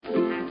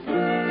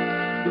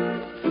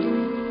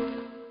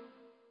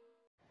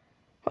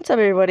What's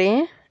up,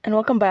 everybody, and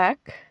welcome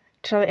back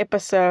to another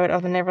episode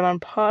of the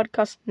Neverland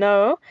Podcast.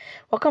 No,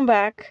 welcome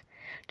back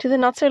to the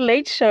Not So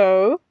Late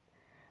Show.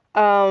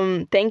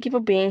 Thank you for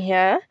being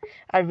here.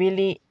 I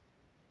really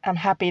am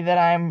happy that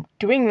I'm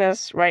doing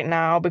this right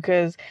now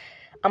because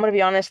I'm gonna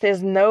be honest,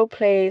 there's no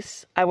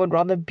place I would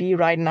rather be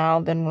right now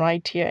than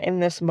right here in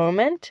this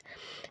moment.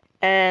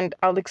 And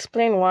I'll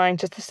explain why in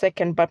just a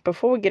second. But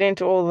before we get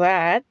into all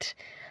that,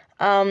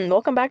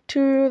 welcome back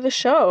to the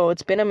show.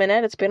 It's been a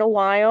minute. It's been a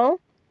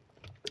while.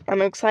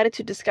 I'm excited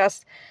to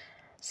discuss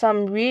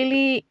some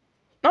really,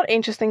 not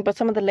interesting, but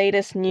some of the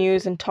latest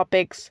news and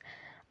topics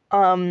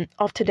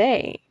of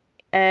today.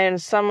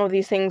 And some of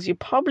these things you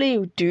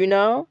probably do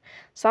know,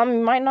 some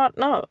you might not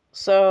know.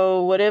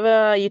 So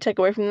whatever you take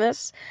away from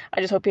this, I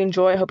just hope you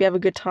enjoy. I hope you have a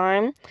good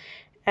time.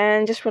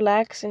 And just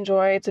relax,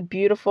 enjoy. It's a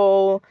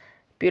beautiful,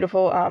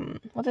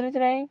 what's it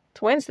today?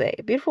 It's Wednesday.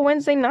 A beautiful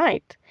Wednesday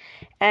night.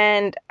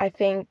 And I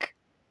think,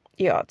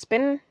 it's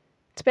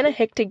been a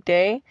hectic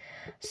day,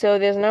 so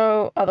there's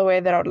no other way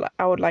that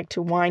I would like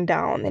to wind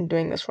down than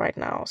doing this right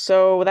now.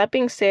 So with that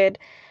being said,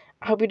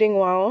 I hope you're doing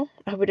well.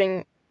 I hope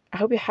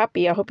you're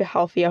happy. I hope you're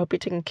healthy. I hope you're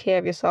taking care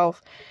of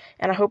yourself,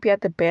 and I hope you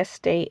had the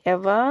best day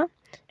ever.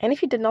 And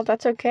if you did not,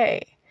 that's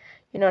okay.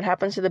 It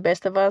happens to the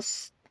best of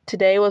us.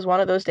 Today was one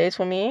of those days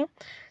for me.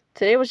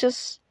 Today was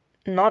just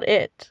not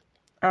it.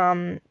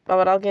 But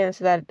I'll get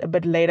into that a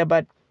bit later.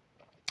 But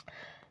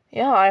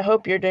yeah, I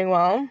hope you're doing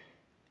well,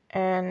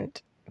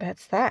 and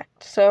that's that.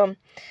 So,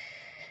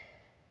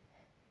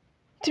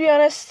 to be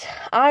honest,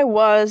 I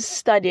was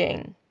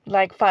studying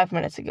like 5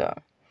 minutes ago.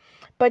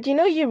 But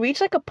you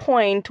reach like a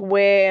point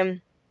where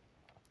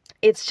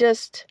it's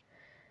just,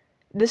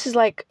 this is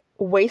like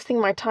wasting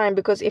my time,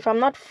 because if I'm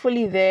not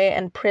fully there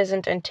and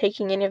present and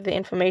taking any of the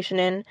information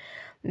in,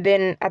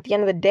 then at the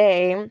end of the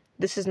day,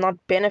 this is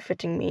not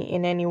benefiting me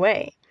in any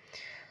way.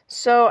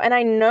 So, and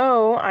I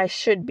know I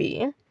should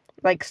be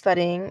like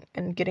studying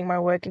and getting my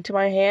work into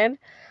my head,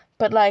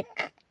 but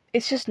like,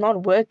 it's just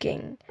not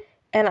working.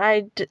 And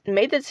I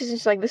made the decision,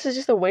 like, this is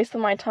just a waste of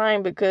my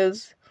time,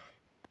 because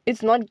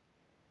it's not,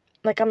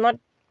 like, I'm not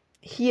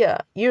here.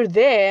 You're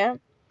there,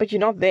 but you're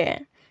not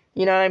there.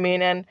 You know what I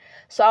mean? And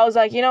so I was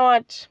like, you know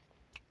what?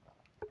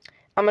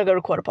 I'm going to go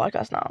record a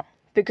podcast now.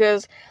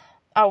 Because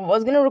I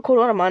was going to record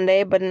on a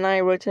Monday, but then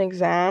I wrote an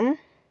exam.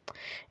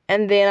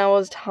 And then I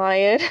was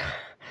tired.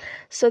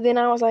 So then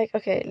I was like,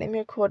 okay, let me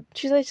record.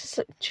 Tuesdays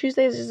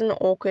is an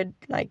awkward,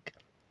 like,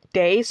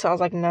 day. So I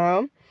was like,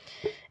 no.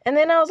 And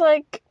then I was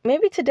like,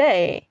 maybe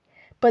today.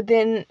 But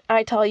then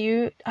I tell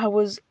you, I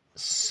was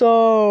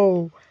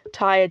so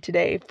tired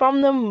today.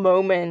 From the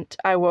moment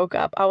I woke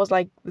up, I was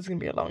like, this is going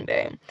to be a long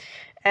day.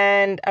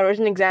 And I wrote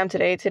an exam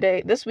today.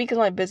 This week is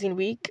my busy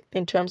week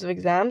in terms of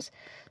exams.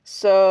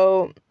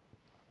 So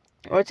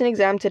I wrote an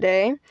exam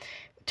today,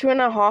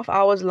 2.5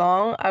 hours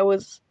long. I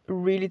was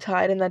really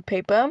tired in that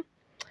paper. I'm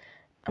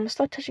going to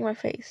start touching my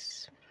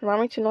face.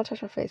 Remind me to not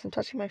touch my face. I'm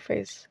touching my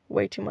face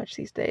way too much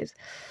these days.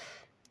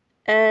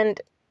 And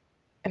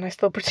I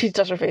still proceed to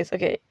touch my face.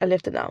 Okay, I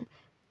left it now.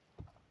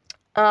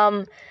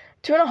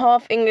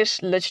 2.5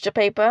 English literature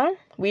paper.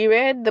 We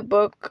read the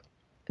book,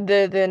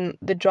 the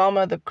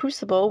drama, The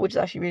Crucible, which is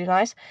actually really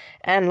nice,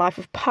 and Life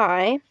of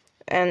Pi.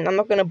 And I'm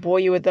not going to bore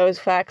you with those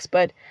facts,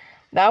 but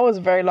that was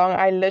very long.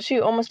 I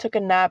literally almost took a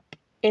nap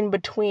in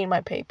between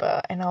my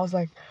paper, and I was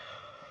like,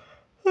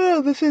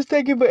 oh, this is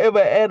taking forever,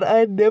 and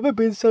I'd never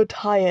been so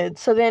tired.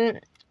 So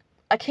then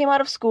I came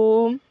out of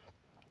school.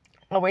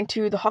 I went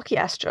to the hockey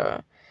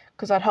astro,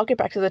 because I had hockey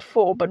practice at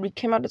 4, but we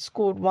came out of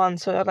school at 1,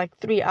 so I had like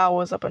 3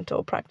 hours up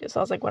until practice. I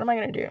was like, what am I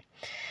going to do?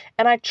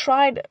 And I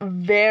tried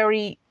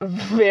very,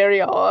 very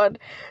hard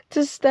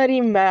to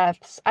study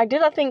maths. I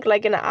did, I think,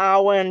 like an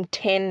hour and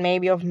 10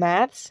 maybe of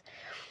maths,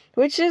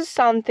 which is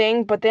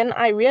something, but then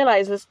I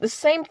realized the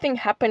same thing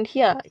happened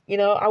here.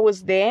 I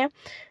was there,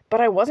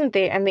 but I wasn't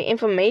there, and the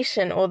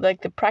information or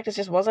like the practice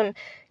just wasn't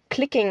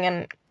clicking,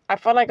 and I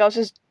felt like I was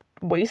just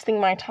wasting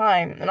my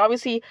time. And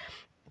obviously,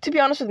 to be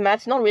honest with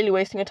maths, not really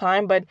wasting your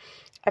time, but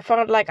I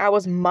felt like I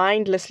was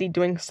mindlessly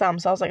doing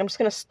sums. So I was like, I'm just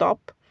going to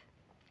stop.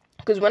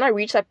 Because when I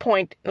reach that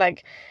point,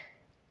 like,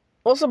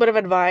 also a bit of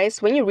advice,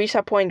 when you reach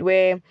that point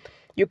where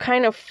you're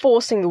kind of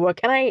forcing the work,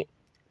 and I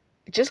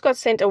just got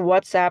sent a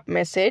WhatsApp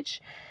message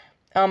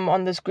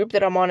on this group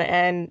that I'm on,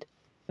 and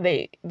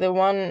the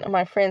one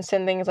my friend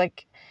sent things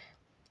like,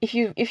 if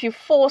you're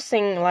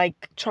forcing,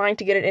 like, trying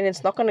to get it in,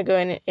 it's not going to go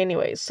in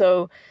anyway.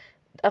 So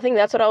I think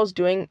that's what I was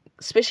doing,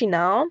 especially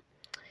now.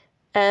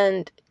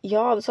 And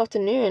yeah, this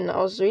afternoon, I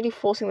was really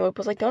forcing the work. I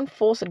was like, don't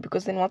force it,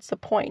 because then what's the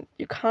point?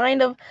 You're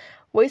kind of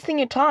wasting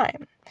your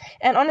time.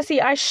 And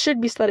honestly, I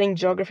should be studying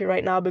geography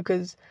right now,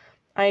 because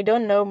I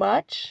don't know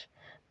much.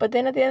 But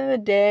then at the end of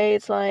the day,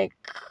 it's like,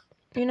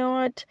 you know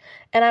what?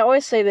 And I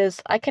always say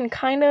this, I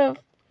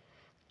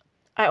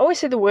always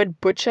say the word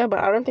butcher, but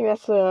I don't think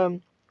that's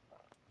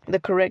the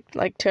correct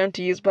like term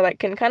to use. But I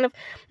can kind of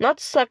not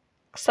suck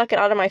it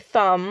out of my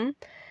thumb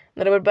a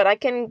little bit, but I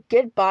can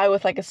get by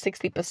with like a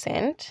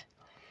 60%.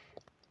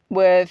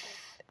 With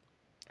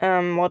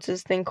what's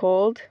this thing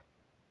called?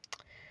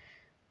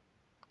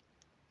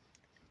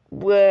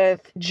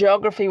 with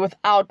geography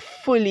without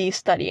fully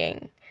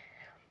studying,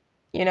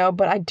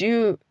 but I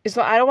don't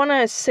want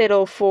to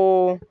settle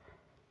for,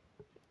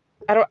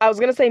 I was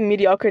going to say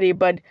mediocrity,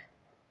 but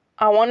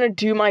I want to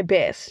do my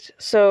best.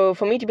 So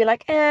for me to be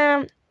like,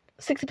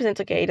 60%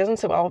 okay, it doesn't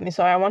sit well with me.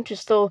 So I want to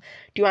still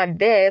do my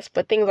best,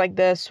 but things like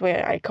this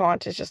where I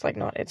can't, it's just like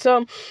not it.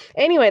 So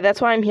anyway,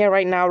 that's why I'm here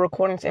right now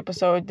recording this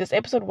episode. This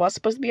episode was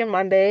supposed to be on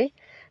Monday,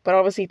 but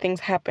obviously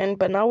things happened.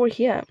 But now we're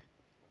here.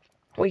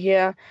 We're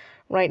here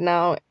right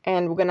now,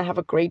 and we're going to have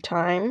a great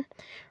time.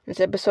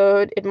 This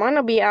episode, it might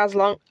not be as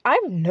long.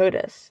 I've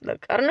noticed,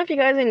 look, I don't know if you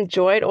guys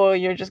enjoyed or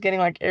you're just getting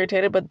like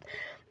irritated, but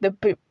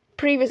the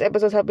previous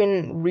episodes have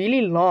been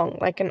really long,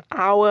 like an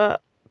hour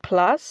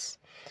plus.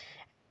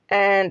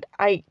 And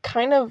I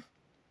kind of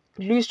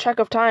lose track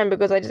of time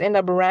because I just end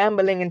up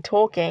rambling and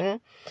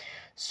talking.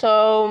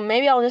 So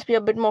maybe I'll just be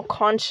a bit more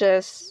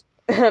conscious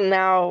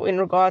now in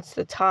regards to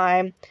the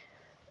time.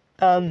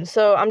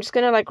 So I'm just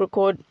gonna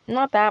record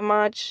not that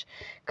much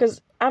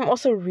because I'm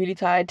also really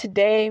tired.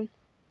 Today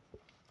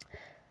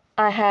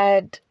I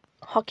had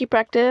hockey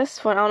practice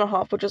for an hour and a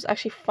half, which was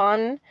actually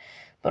fun,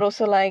 but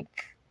also it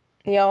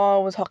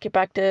was hockey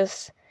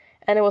practice,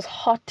 and it was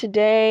hot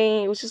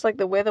today. It was just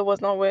the weather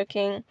was not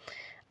working.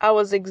 I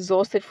was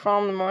exhausted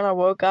from the moment I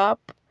woke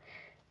up.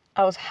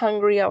 I was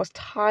hungry. I was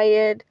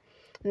tired.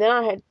 And then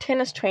I had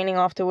tennis training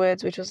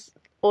afterwards, which was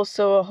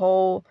also a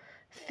whole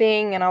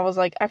thing. And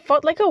I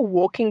felt like a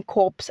walking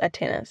corpse at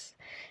tennis.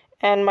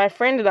 And my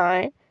friend and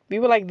I, we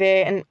were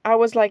there. And I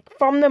was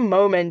from the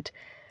moment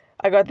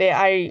I got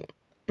there,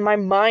 my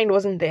mind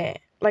wasn't there.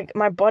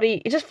 My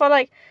body, it just felt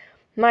like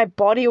my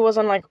body was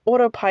on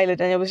autopilot.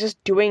 And it was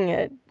just doing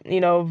it,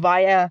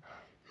 via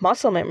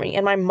muscle memory.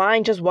 And my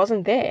mind just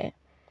wasn't there.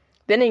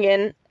 Then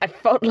again, I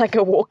felt like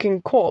a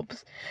walking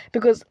corpse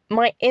because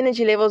my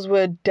energy levels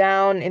were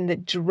down in the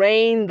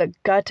drain, the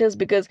gutters,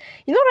 because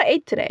you know what I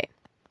ate today?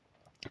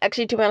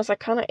 Actually, to be honest, I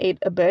kind of ate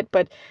a bit,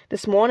 but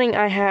this morning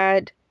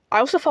I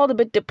also felt a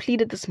bit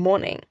depleted this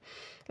morning.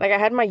 I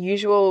had my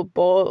usual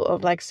bowl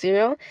of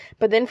cereal,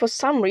 but then for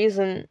some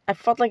reason, I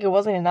felt like it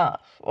wasn't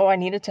enough or I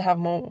needed to have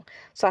more.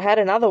 So I had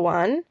another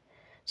one.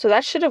 So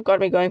that should have got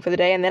me going for the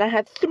day. And then I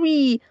had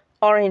 3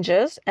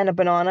 oranges and a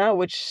banana,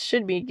 which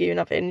should give you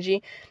enough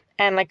energy.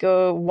 And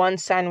a 1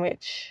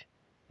 sandwich.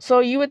 So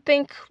you would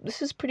think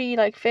this is pretty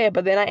fair,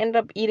 but then I ended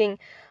up eating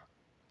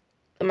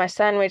my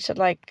sandwich at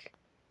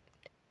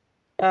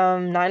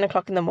 9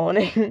 o'clock in the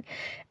morning.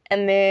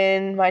 And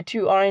then my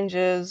 2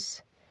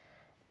 oranges,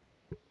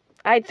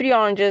 I had 3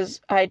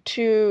 oranges, I had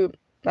 2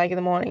 in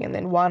the morning and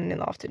then 1 in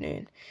the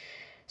afternoon.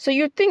 So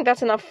you'd think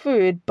that's enough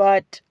food,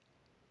 but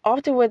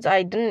afterwards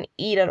I didn't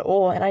eat at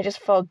all and I just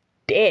felt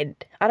dead.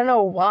 I don't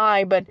know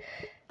why, and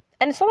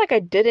it's not like I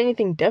did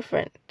anything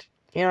different.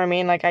 You know what I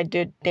mean? I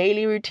did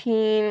daily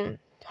routine,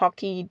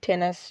 hockey,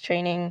 tennis,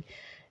 training,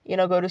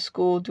 go to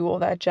school, do all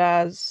that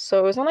jazz.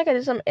 So it's not like I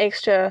did some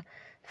extra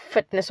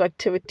fitness or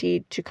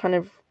activity to kind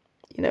of,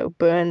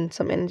 burn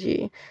some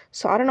energy.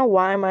 So I don't know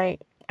why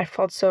I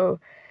felt so...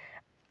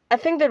 I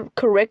think the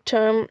correct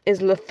term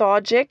is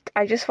lethargic.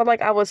 I just felt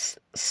like I was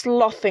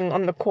slothing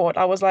on the court.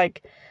 I was then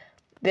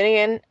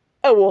again,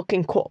 a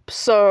walking corpse.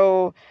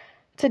 So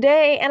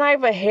today, and I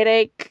have a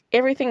headache.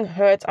 Everything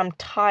hurts. I'm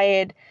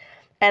tired.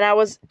 And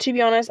to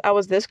be honest, I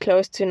was this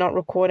close to not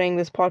recording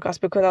this podcast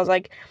because I was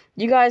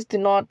you guys do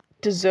not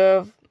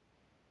deserve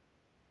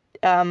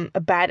a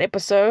bad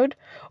episode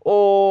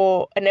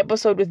or an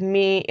episode with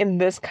me in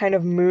this kind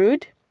of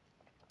mood.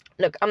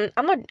 Look, I'm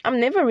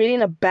never really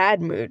in a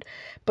bad mood,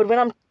 but when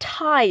I'm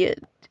tired,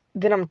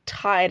 then I'm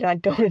tired and I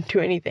don't want to do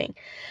anything.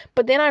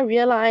 But then I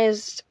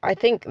realized, I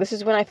think this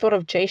is when I thought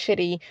of Jay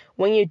Shetty,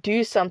 when you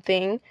do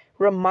something,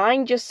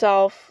 remind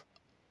yourself,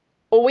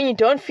 or when you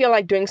don't feel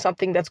like doing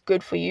something that's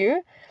good for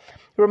you,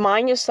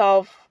 remind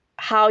yourself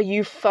how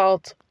you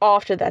felt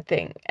after that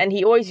thing. And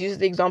he always uses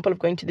the example of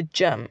going to the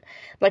gym.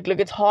 Look,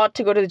 it's hard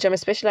to go to the gym,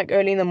 especially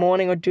early in the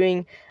morning or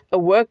doing a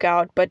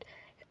workout, but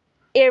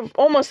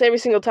almost every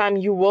single time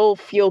you will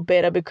feel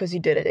better because you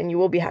did it and you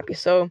will be happy.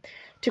 So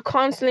to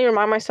constantly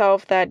remind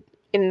myself that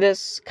in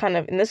this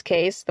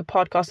case, the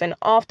podcast, and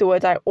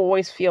afterwards I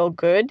always feel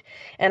good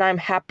and I'm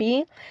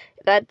happy,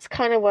 that's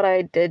kind of what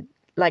I did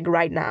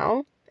right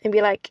now. And be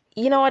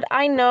you know what,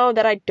 I know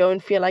that I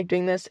don't feel like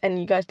doing this and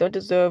you guys don't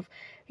deserve,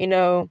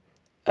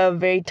 a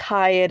very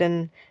tired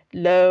and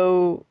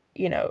low,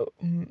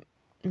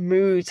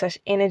 mood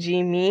 /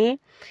 energy me.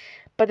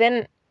 But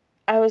then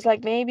I was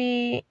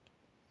maybe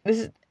this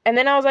is, and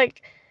then I was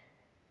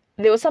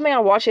there was something I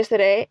watched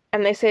yesterday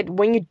and they said,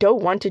 when you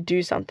don't want to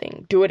do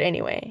something, do it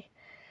anyway.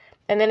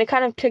 And then it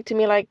kind of clicked to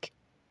me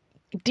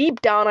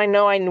deep down, I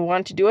know I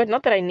want to do it.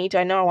 Not that I need to,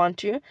 I know I want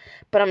to,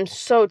 but I'm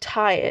so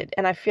tired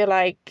and I feel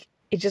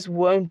it just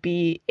won't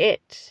be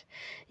it,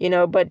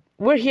 but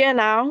we're here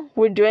now,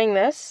 we're doing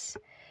this.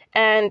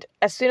 And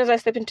as soon as I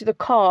stepped into the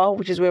car,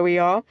 which is where we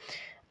are,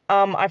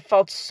 I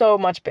felt so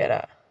much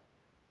better,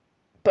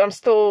 but I'm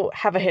still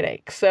have a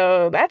headache.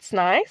 So that's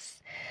nice.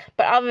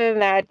 But other than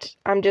that,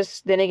 I'm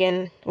just, then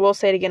again, we'll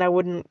say it again. How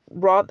did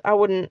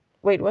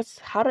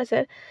I say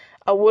it?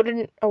 I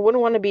wouldn't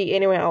want to be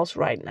anywhere else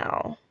right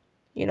now,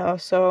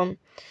 so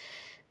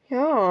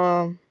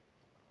yeah,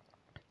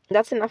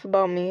 that's enough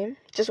about me.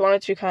 Just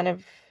wanted to kind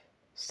of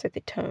set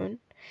the tone,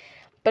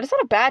 but it's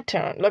not a bad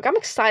tone. Look, I'm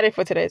excited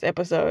for today's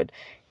episode.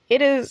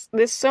 There's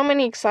so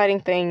many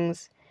exciting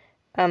things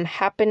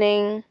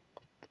happening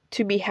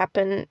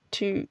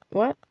to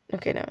what?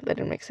 Okay, no, that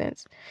didn't make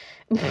sense.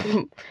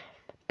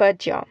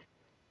 But yeah,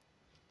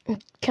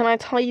 can I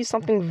tell you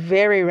something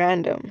very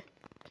random?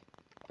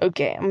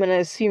 Okay, I'm gonna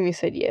assume you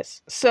said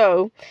yes.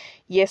 So,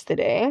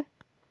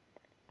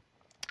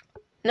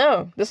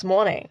 this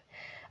morning,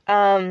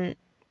 I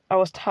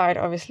was tired,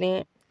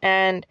 obviously,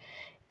 and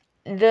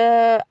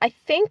I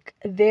think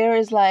there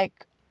is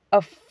like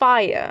a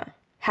fire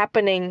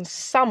happening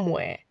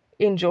somewhere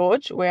in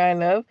George, where I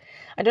live.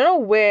 I don't know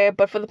where,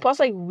 but for the past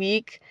like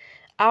week,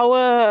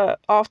 our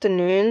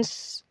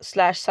afternoons /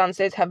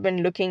 sunsets have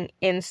been looking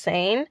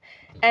insane.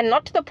 And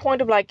not to the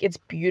point of like it's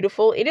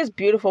beautiful. It is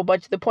beautiful,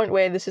 but to the point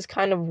where this is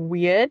kind of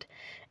weird.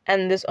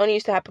 And this only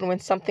used to happen when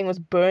something was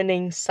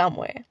burning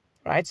somewhere,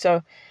 right?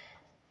 So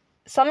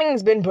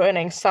something's been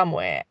burning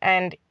somewhere,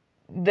 and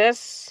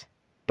this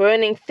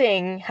burning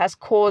thing has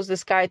caused the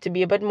sky to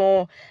be a bit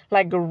more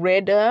like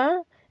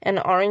redder and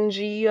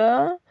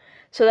orangier,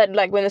 so that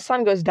like when the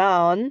sun goes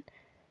down,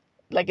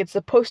 like it's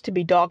supposed to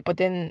be dark, but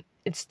then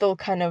it's still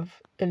kind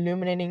of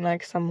illuminating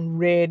like some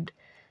red,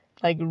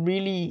 like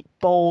really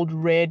bold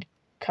red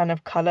kind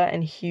of color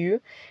and hue,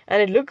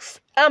 and it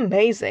looks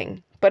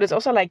amazing. But it's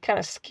also like kind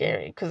of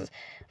scary because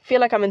I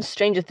feel like I'm in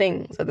Stranger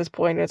Things at this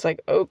point. It's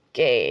like,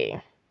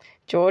 okay,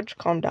 George,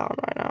 calm down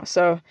right now.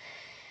 So,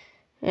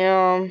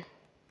 where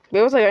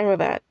was I going with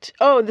that?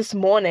 Oh, this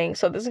morning.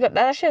 So that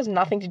actually has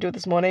nothing to do with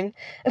this morning.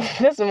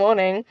 This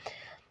morning,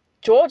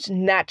 George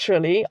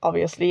naturally,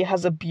 obviously,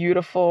 has a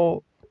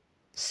beautiful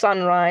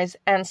sunrise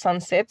and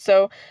sunset.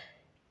 So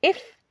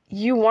if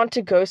you want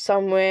to go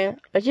somewhere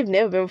like you've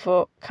never been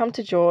before, come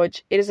to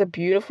George. It is a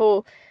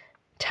beautiful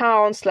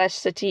town /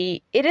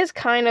 city. It is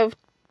kind of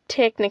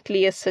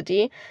technically a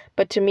city,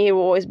 but to me it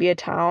will always be a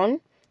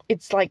town.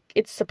 It's like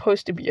it's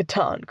supposed to be a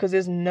town because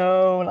there's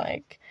no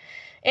like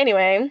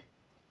anyway.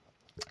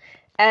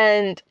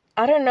 And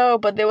I don't know,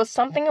 but there was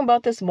something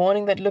about this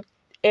morning that looked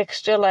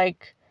extra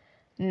like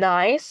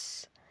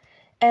nice.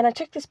 And I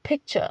took this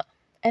picture,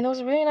 and it was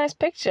a really nice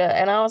picture,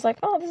 and I was like,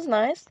 oh, this is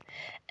nice.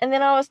 And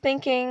then I was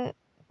thinking,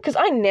 because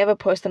I never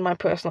post on my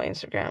personal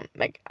Instagram.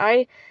 Like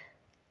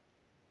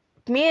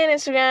me and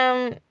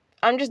Instagram,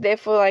 I'm just there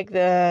for like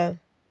the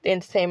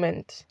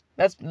entertainment.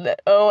 That's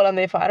all I'm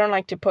there for. I don't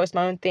like to post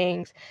my own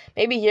things.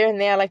 Maybe here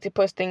and there I like to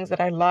post things that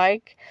I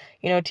like,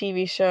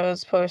 TV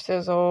shows,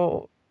 posters,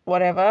 or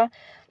whatever.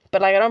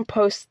 But like I don't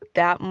post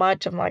that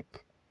much of like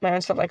my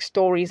own stuff, like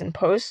stories and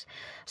posts.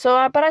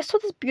 So, but I saw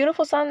this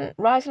beautiful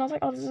sunrise, and I was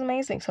like, oh, this is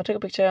amazing. So I took a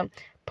picture,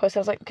 posted.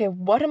 I was like, okay,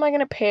 what am I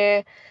gonna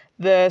pair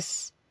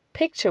this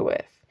picture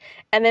with?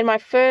 And then my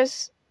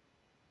first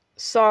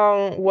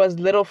song was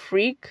Little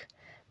Freak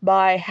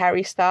by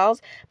Harry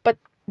Styles, but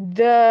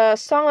the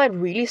song that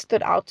really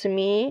stood out to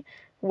me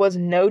was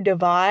No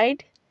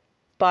Divide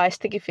by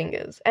Sticky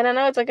Fingers. And I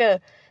know it's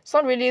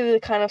not really the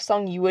kind of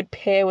song you would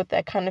pair with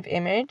that kind of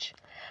image,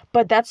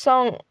 but that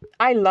song,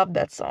 I love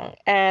that song,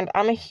 and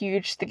I'm a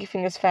huge Sticky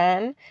Fingers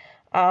fan.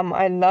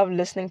 I love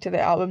listening to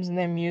their albums and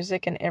their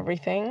music and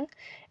everything,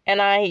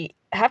 and I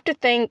have to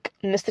thank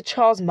Mr.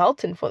 Charles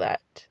Melton for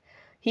that.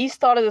 He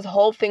started this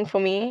whole thing for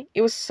me.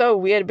 It was so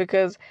weird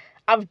because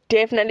I've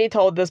definitely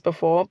told this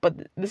before, but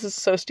this is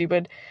so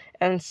stupid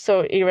and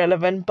so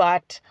irrelevant.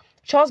 But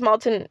Charles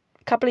Melton,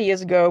 a couple of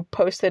years ago,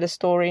 posted a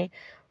story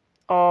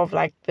of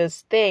like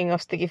this thing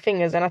of Sticky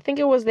Fingers, and I think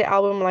it was the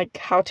album like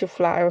How to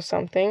Fly or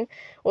something,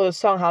 or the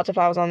song How to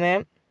Fly was on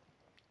there.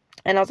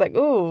 And I was like,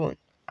 ooh,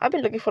 I've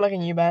been looking for like a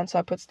new band, so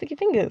I put Sticky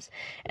Fingers.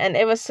 And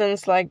ever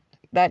since like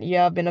that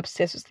year, I've been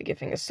obsessed with Sticky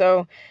Fingers.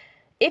 So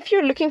if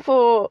you're looking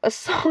for a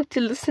song to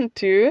listen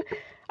to,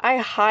 I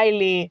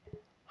highly,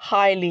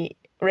 highly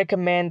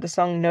recommend the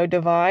song No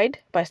Divide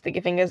by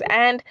Sticky Fingers.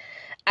 And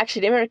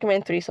actually, let me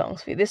recommend 3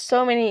 songs for you. There's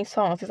so many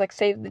songs. There's like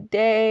Save the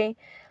Day,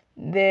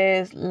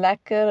 there's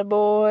Lekker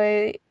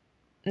Boy,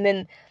 and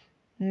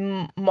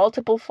then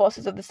multiple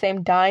facets of the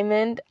same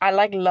diamond. I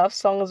like Love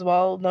Song as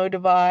well, No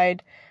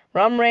Divide,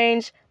 Rum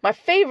Range. My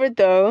favorite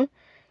though,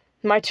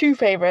 my 2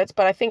 favorites,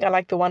 but I think I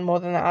like the one more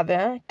than the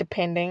other,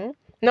 depending.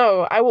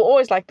 No, I will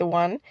always like the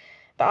one.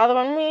 The other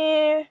one,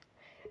 meh.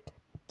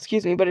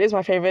 Excuse me, but it is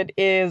my favorite,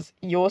 is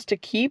Yours to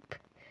Keep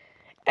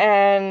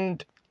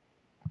and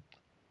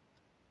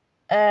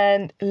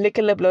Lick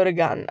a Lip Load a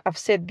Gun. I've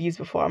said these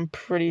before, I'm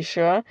pretty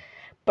sure.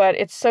 But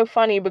it's so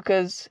funny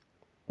because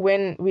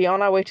when we're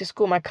on our way to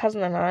school, my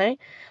cousin and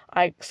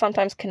I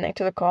sometimes connect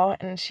to the car,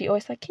 and she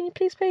always like, can you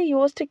please play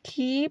Yours to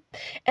Keep?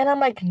 And I'm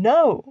like,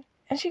 no.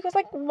 And she goes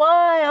like,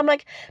 why? I'm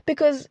like,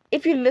 because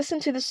if you listen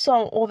to this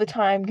song all the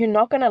time, you're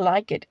not going to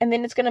like it. And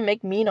then it's going to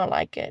make me not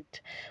like it.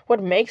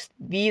 What makes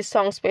these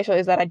songs special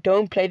is that I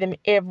don't play them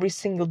every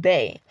single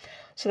day.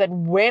 So that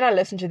when I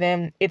listen to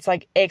them, it's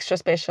like extra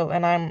special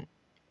and I'm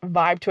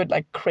vibe to it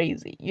like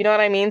crazy. You know what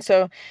I mean?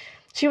 So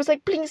She was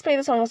like, please play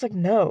the song. I was like,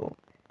 no.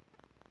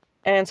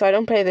 And so I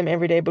don't play them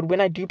every day, but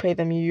when I do play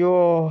them,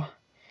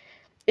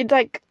 it's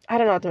like, I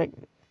don't know, like,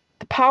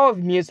 the power of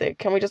music.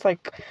 Can we just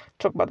like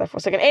talk about that for a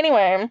second?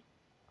 Anyway,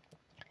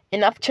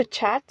 enough chit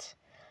chat.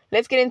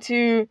 Let's get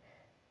into,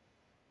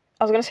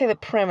 I was gonna say the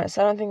premise.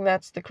 I don't think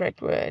that's the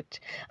correct word.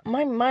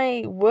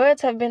 My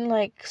words have been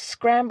like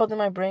scrambled in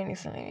my brain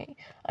recently.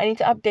 I need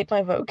to update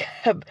my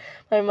vocab,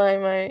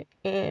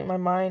 my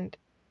mind,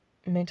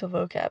 mental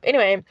vocab.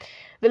 Anyway,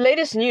 the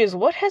latest news.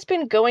 What has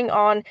been going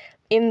on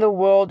in the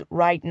world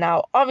right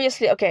now?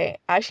 Obviously, okay,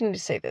 I actually need to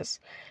say this.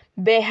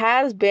 There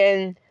has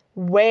been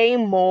way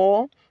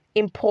more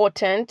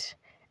important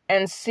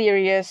and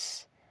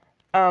serious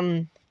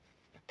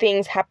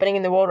things happening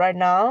in the world right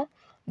now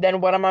than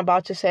what I'm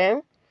about to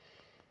say.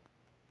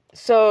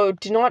 So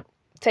do not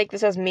take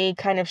this as me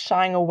kind of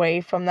shying away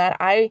from that.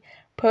 I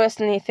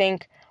personally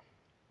think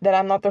that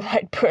I'm not the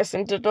right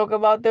person to talk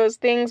about those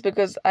things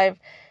because I've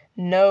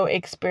no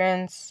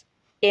experience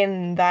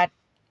in that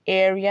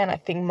area, and I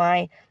think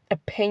my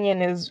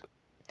opinion is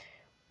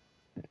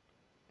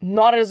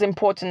not as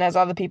important as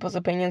other people's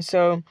opinions.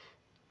 So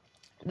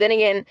then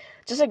again,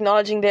 just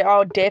acknowledging there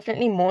are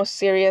definitely more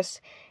serious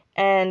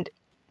and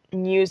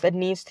news that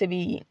needs to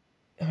be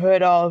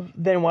heard of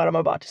than what I'm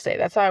about to say.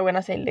 That's why when I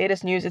say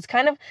latest news, it's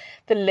kind of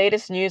the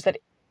latest news that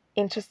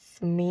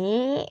interests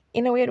me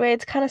in a weird way.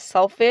 It's kind of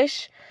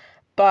selfish,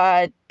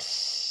 but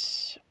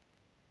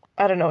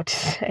I don't know what to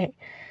say.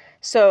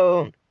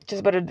 So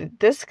just put a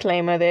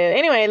disclaimer there.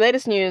 Anyway,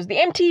 latest news. The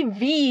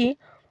MTV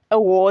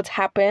Awards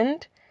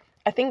happened,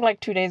 I think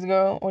like 2 days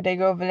ago or a day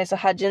ago. Vanessa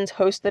Hudgens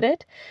hosted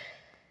it.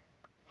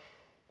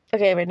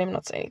 Okay, wait, let me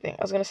not say anything.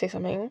 I was going to say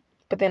something,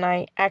 but then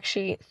I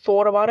actually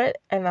thought about it,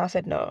 and I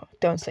said, no,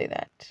 don't say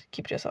that.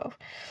 Keep it yourself.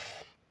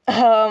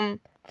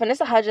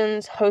 Vanessa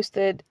Hudgens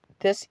hosted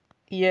this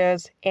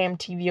year's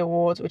MTV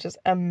Awards, which is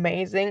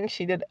amazing.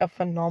 She did a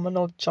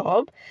phenomenal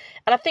job.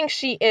 And I think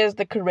she is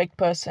the correct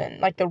person,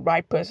 like the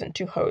right person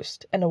to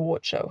host an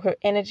award show. Her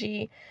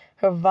energy,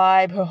 her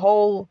vibe, her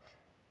whole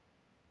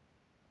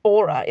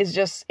aura is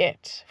just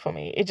it for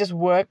me. It just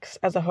works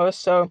as a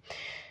host. So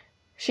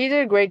she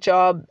did a great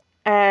job.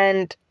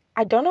 And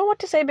I don't know what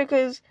to say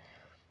because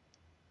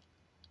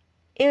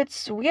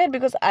it's weird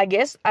because I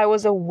guess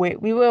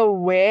we were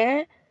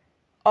aware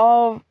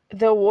of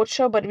the award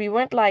show, but we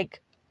weren't like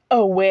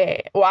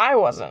aware. Well, I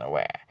wasn't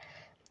aware.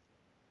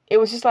 It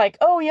was just like,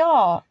 oh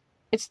yeah,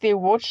 it's the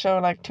award show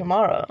like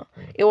tomorrow.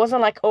 It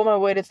wasn't like, oh my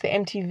word, it's the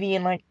MTV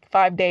in like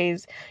 5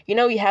 days. You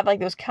know, you have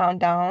like those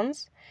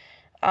countdowns.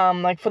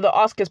 Like for the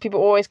Oscars, people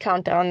always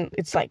count down.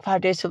 It's like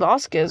 5 days to the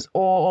Oscars,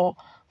 or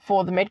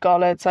for the Met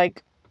Gala, it's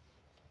like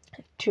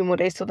 2 more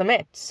days till the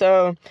Met.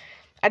 So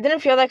I didn't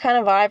feel that kind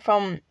of vibe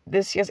from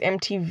this year's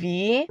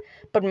MTV,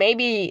 but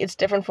maybe it's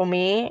different for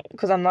me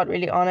because I'm not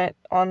really on it,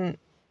 on,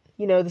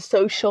 the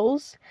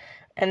socials,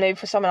 and maybe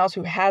for someone else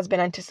who has been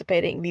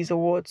anticipating these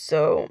awards.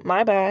 So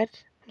my bad.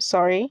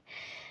 Sorry.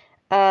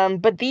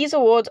 But these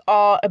awards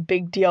are a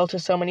big deal to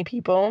so many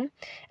people,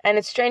 and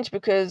it's strange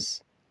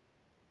because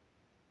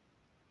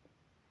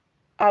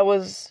I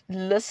was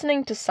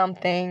listening to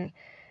something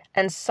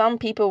and some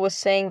people were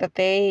saying that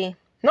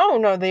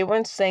no, they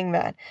weren't saying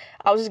that.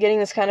 I was just getting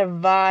this kind of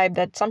vibe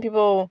that some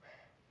people,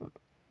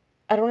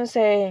 I don't want to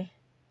say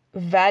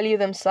value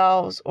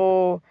themselves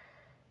or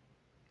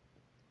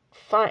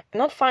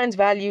not finds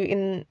value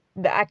in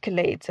the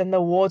accolades and the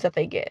awards that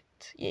they get,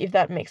 if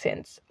that makes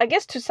sense. I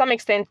guess to some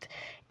extent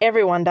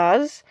everyone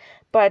does,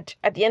 but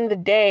at the end of the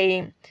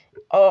day,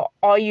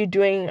 are you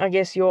doing, I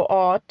guess, your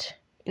art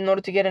in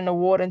order to get an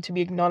award and to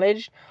be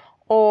acknowledged,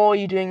 or are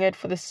you doing it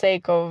for the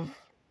sake of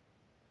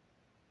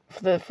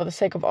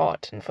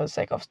art and for the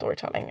sake of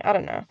storytelling? I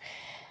don't know.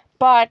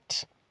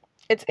 But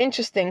it's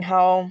interesting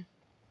how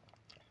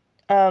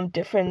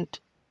different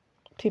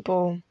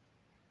people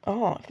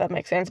if that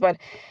makes sense. But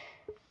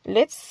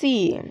let's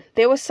see.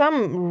 There were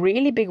some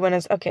really big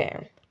winners.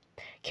 Okay.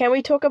 Can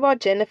we talk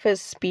about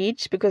Jennifer's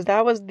speech? Because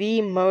that was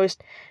the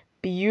most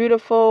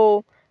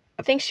beautiful.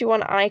 I think she won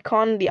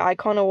the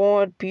Icon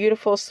Award.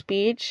 Beautiful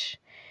speech.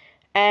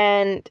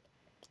 And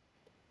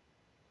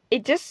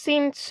it just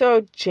seemed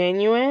so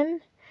genuine.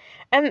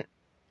 And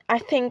I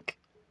think,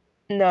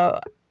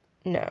 no.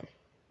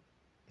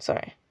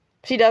 Sorry.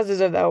 She does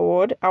deserve that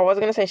award. I was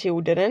going to say she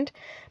didn't,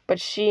 but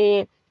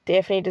she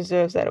definitely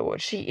deserves that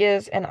award. She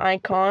is an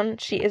icon.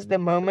 She is the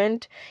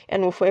moment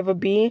and will forever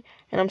be.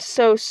 And I'm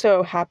so,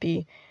 so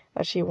happy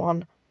that she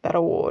won that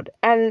award.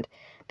 And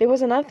there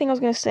was another thing I was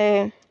going to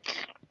say.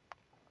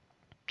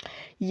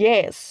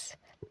 Yes.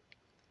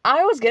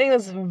 I was getting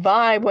this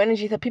vibe or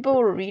energy that people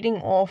were reading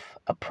off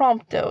a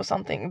prompter or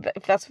something,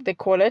 if that's what they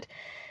call it.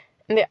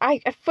 And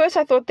at first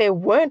I thought they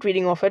weren't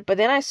reading off it, but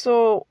then I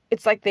saw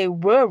it's like they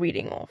were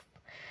reading off.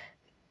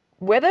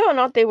 Whether or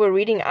not they were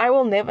reading, I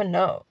will never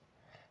know.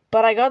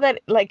 But I got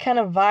that like kind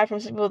of vibe from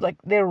some people, like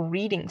they're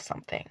reading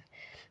something.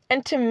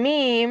 And to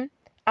me,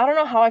 I don't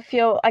know how I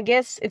feel. I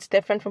guess it's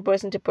different from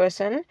person to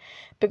person.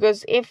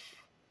 Because if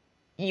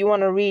you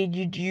want to read,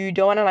 you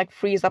don't want to like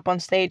freeze up on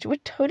stage,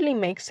 which totally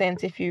makes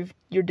sense if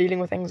you're dealing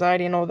with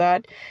anxiety and all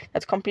that.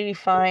 That's completely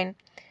fine.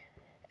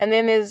 And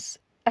then there's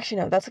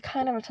actually no, that's a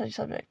kind of a touchy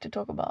subject to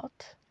talk about.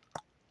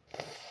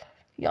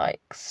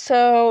 Yikes.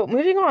 So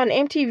moving on,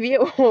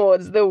 MTV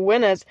Awards, the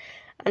winners.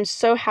 I'm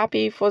so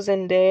happy for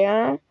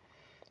Zendaya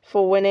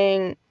for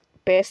winning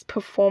Best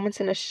Performance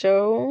in a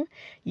Show,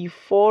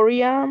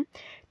 Euphoria.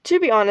 To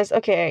be honest,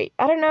 okay,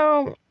 I don't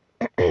know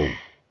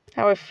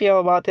how I feel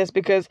about this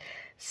because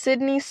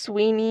Sydney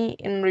Sweeney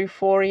in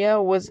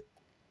Euphoria was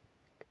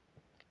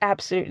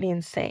absolutely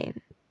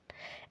insane.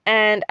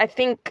 And I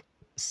think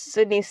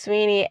Sydney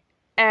Sweeney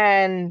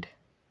and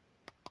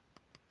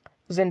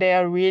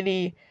Zendaya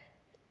really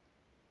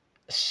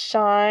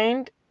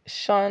shined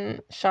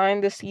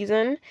this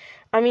season.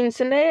 I mean,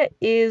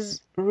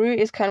 Rue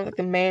is kind of like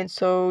the main,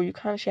 so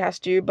she has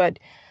to, but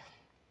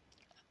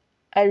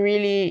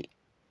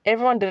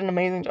everyone did an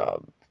amazing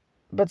job.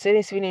 But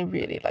Sydney Sweeney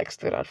really like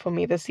stood out for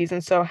me this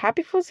season. So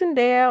happy for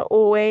Zendaya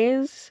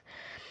always.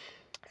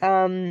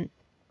 And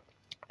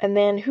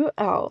then who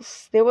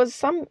else? There was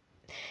some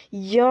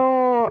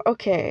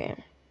okay.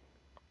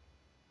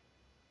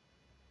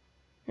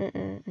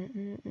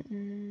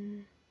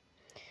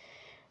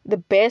 The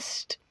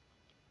best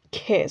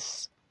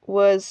kiss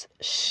was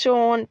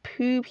Sean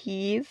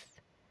Poopies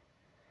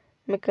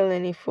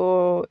McElhenney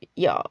for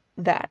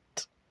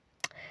that.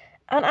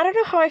 And I don't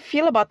know how I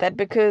feel about that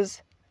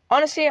because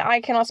honestly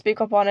I cannot speak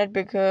upon it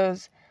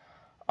because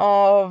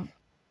I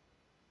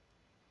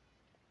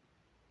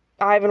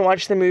haven't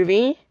watched the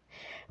movie,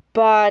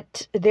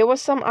 but there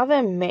was some other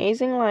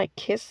amazing like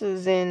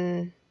kisses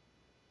in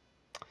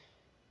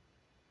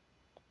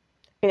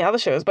other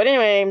shows. But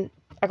anyway,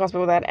 I can't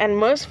speak about that. And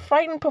most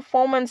frightened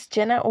performance,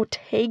 Jenna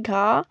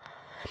Ortega.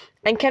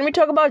 And can we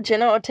talk about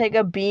Jenna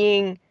Ortega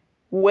being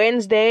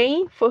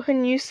Wednesday for her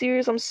new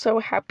series? I'm so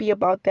happy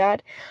about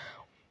that.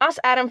 Us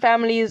Adam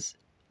Family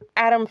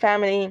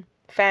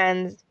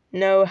fans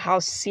know how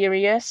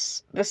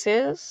serious this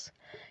is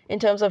in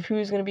terms of who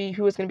is going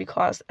to be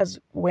cast as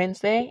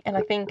Wednesday, and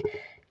I think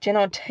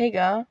Jenna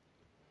Ortega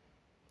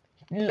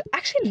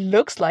actually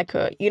looks like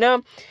her. You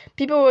know,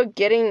 people were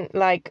getting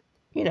like,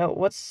 you know,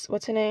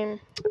 what's her name?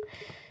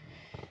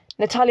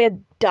 Natalia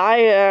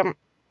Dyer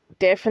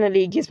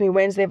definitely gives me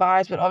Wednesday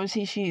vibes, but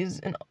obviously she's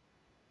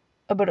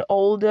a bit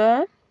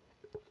older.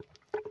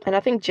 And I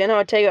think Jenna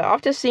Ortega,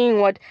 after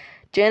seeing what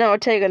Jenna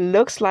Ortega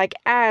looks like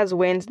as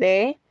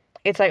Wednesday,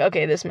 it's like,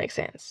 okay, this makes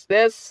sense.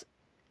 This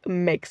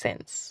makes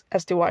sense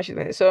as to why she's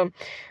Wednesday. So,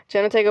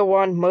 Jenna Ortega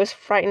won Most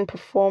Frightened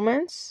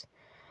Performance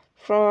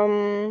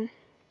from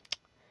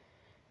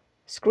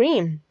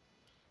Scream.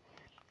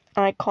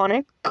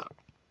 Iconic.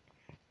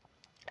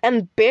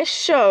 And Best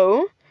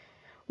Show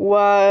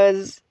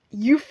was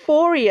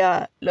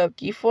Euphoria.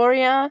 Look,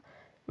 Euphoria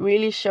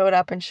really showed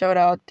up and showed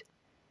out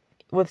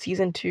with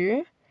season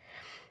 2.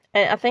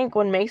 And I think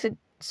what makes it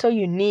so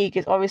unique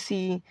is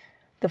obviously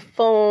the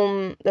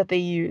film that they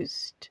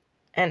used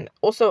and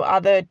also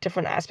other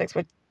different aspects,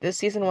 but this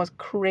season was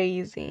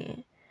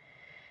crazy.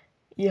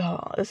 Yeah,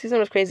 this season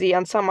was crazy.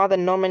 And some other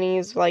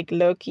nominees like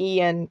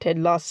Loki and Ted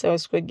Lasso,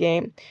 Squid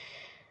Game.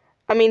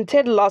 I mean,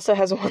 Ted Lasso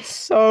has won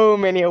so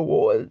many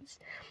awards.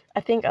 I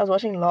think I was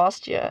watching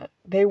last year.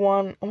 They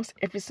won almost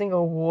every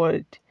single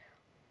award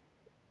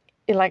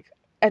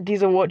at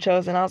these award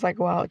shows, and I was like,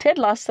 wow. Ted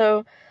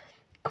Lasso,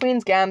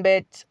 Queen's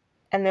Gambit,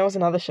 and there was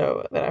another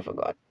show that I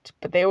forgot,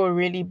 but they were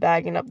really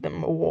bagging up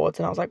them awards,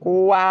 and I was like,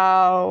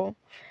 wow.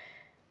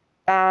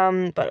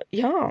 But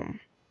yeah,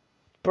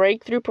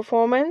 breakthrough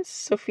performance,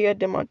 Sophia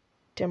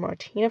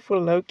DiMartino for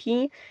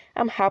Loki.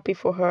 I'm happy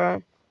for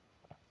her.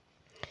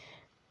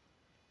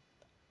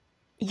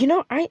 You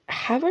know, I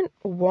haven't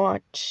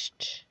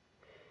watched.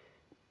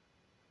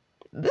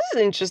 This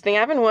is interesting. I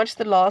haven't watched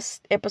the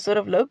last episode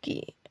of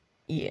Loki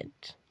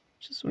yet,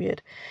 which is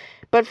weird.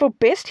 But for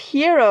Best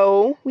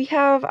Hero, we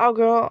have our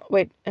girl...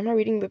 Wait, am I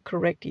reading the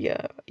correct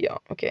year? Yeah,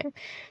 okay.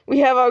 We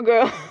have our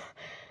girl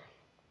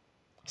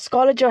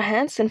Scarlett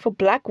Johansson for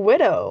Black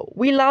Widow.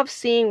 We love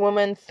seeing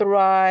women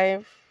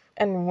thrive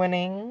and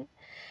winning.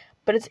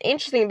 But it's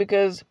interesting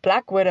because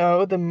Black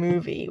Widow, the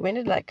movie, when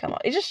did that come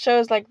out? It just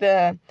shows like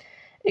the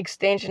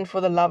extension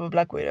for the love of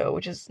Black Widow,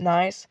 which is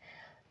nice.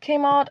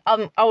 Came out,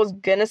 I was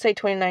gonna say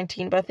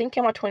 2019, but I think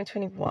came out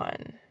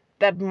 2021.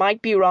 That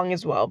might be wrong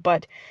as well,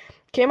 but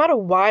came out a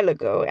while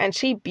ago, and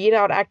she beat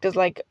out actors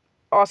like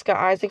Oscar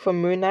Isaac for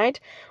Moon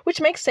Knight,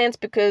 which makes sense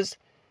because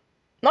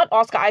not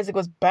Oscar Isaac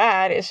was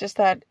bad, it's just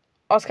that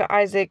Oscar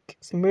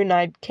Isaac's Moon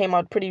Knight came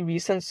out pretty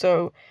recent,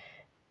 so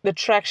the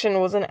traction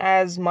wasn't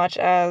as much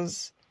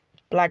as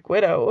Black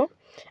Widow.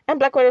 And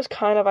Black Widow is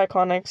kind of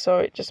iconic, so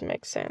it just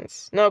makes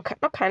sense. No,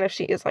 not kind of,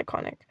 she is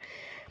iconic.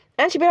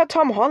 And she beat out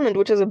Tom Holland,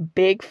 which is a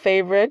big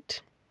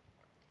favorite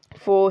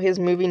for his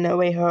movie No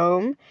Way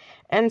Home.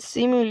 And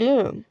Simu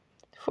Liu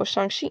for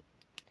Shang-Chi.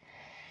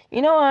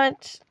 You know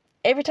what?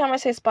 Every time I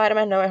say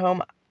Spider-Man No Way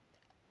Home,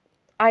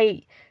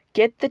 I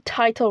get the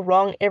title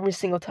wrong every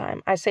single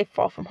time. I say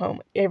Far From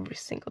Home every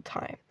single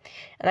time.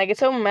 And I get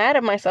so mad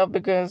at myself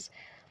because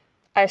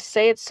I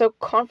say it so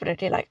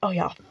confidently, like, oh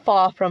yeah,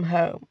 Far From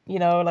Home. You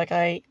know, like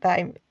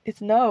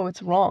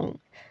it's wrong.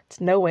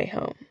 It's No Way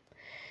Home.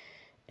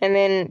 And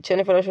then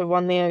Jennifer Lopez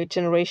won the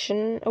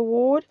Generation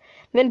Award.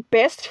 And then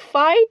Best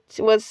Fight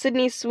was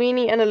Sydney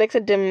Sweeney and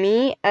Alexa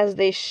Demie, as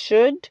they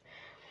should.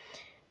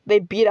 They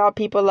beat out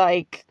people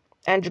like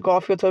Andrew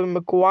Garfield, Tobey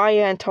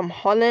Maguire, and Tom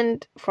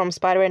Holland from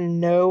Spider-Man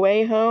No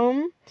Way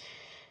Home.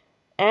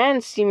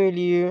 And Simu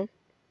Liu.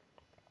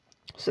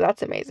 So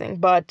that's amazing.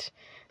 But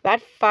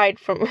that fight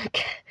from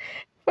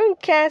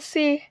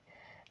Cassie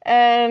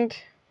and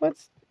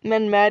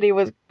Maddie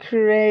was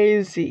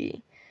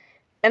crazy.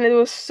 And it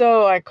was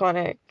so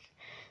iconic.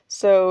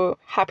 So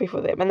happy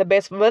for them. And the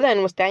best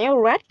villain was Daniel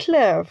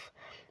Radcliffe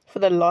for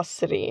The Lost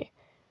City,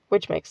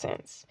 which makes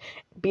sense.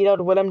 Beat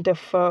out Willem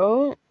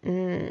Dafoe.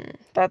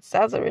 That's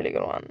a really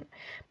good one.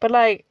 But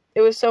like,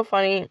 it was so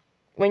funny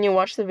when you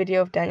watch the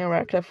video of Daniel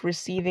Radcliffe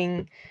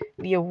receiving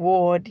the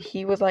award.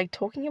 He was like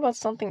talking about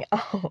something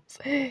else,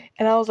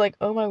 and I was like,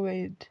 oh my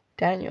word,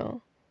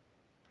 Daniel.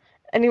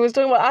 And he was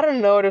talking about, I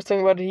don't know what he was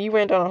talking about. He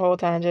went on a whole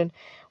tangent,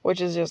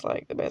 which is just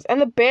like the best. And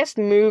the best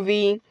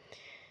movie,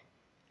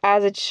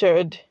 as it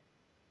should,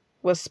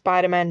 was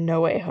Spider-Man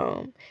No Way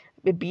Home.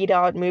 It beat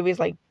out movies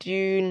like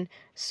Dune,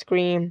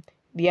 Scream,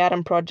 The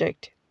Adam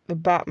Project, The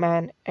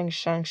Batman, and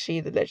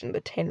Shang-Chi, The Legend of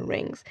the Ten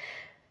Rings.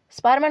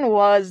 Spider-Man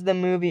was the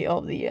movie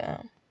of the year.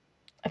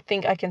 I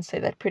think I can say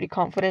that pretty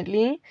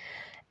confidently.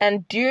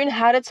 And Dune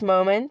had its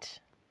moment,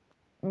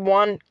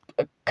 won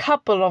a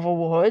couple of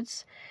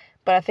awards,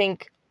 but I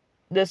think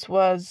this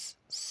was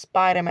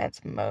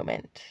Spider-Man's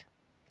moment.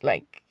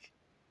 Like,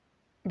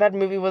 that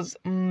movie was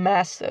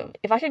massive.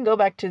 If I could go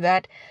back to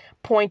that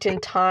point in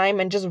time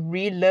and just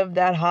relive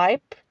that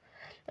hype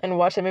and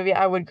watch the movie,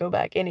 I would go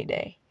back any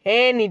day,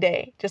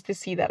 just to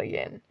see that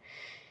again.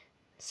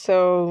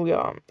 So,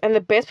 yeah. And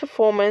the best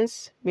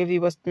performance movie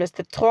was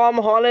Mr. Tom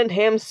Holland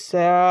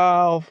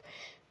himself.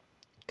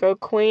 Go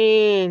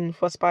Queen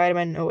for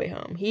Spider-Man No Way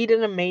Home. He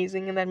did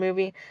amazing in that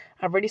movie.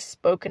 I've already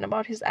spoken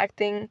about his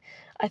acting,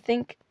 I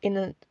think,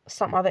 in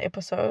some other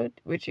episode,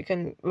 which you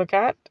can look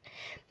at.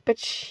 But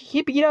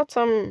he beat out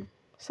some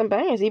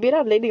bangers. He beat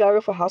out Lady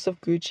Gaga for House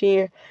of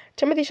Gucci,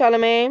 Timothée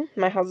Chalamet,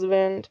 my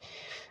husband,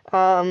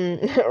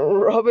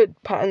 Robert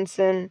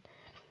Pattinson,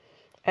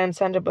 and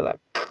Sandra Bullock.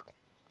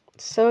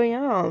 So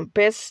yeah,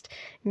 best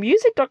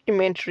music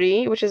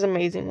documentary, which is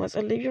amazing, was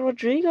Olivia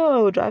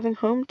Rodrigo, Driving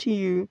Home to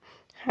You.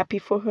 Happy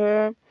for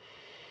her.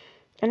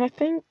 And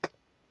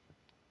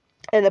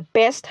the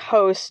best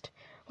host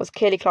was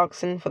Kelly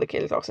Clarkson for the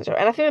Kelly Clarkson Show.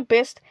 And I think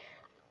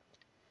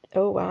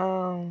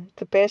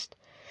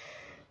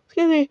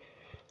excuse me.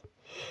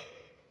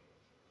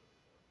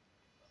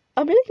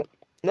 Okay, wait,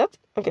 no,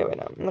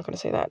 I'm not going to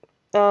say that.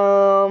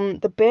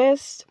 The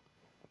best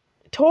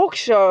talk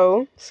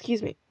show,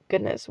 was,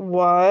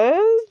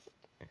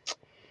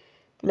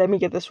 let me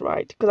get this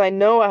right, because I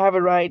know I have it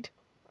right.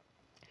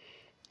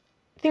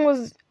 I think it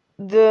was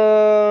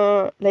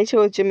the Late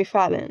Show with Jimmy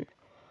Fallon.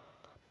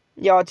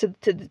 Yeah, to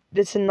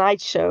the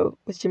Tonight Show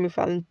with Jimmy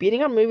Fallon,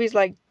 beating out movies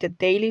like The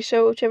Daily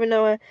Show with Trevor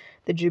Noah,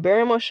 The Drew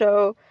Barrymore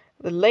Show,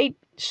 The Late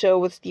Show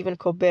with Stephen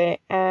Colbert,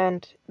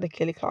 and The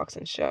Kelly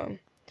Clarkson Show.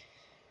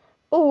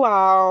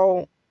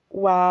 Oh,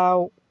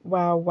 wow.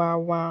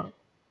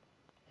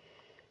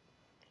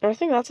 And I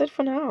think that's it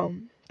for now.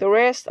 The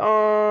rest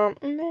are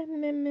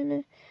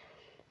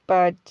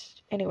but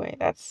anyway,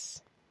 that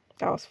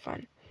was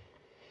fun.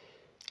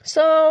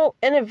 So,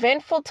 an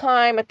eventful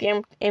time at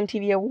the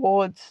MTV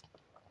Awards.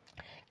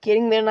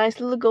 Getting their nice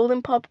little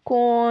golden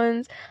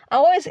popcorns. I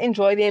always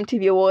enjoy the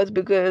MTV Awards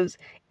because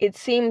it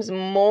seems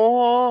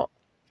more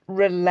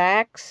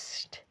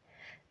relaxed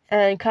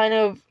and kind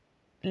of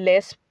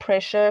less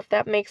pressure, if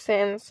that makes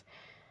sense.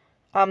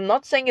 I'm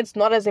not saying it's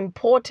not as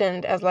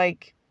important as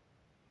like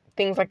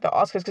things like the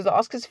Oscars, because the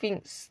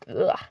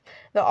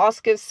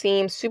Oscars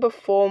seem super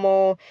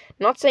formal.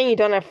 Not saying you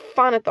don't have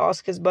fun at the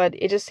Oscars, but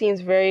it just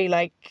seems very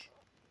like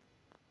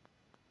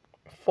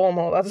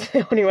formal. That's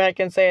the only way I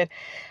can say it.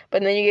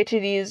 But then you get to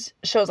these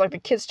shows like the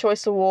Kids'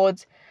 Choice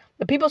Awards,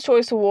 the People's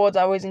Choice Awards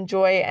I always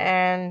enjoy,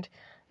 and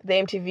the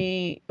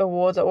MTV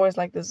Awards are always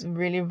like this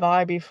really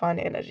vibey, fun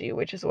energy,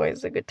 which is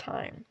always a good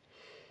time.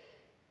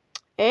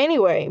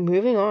 Anyway,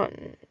 moving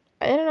on.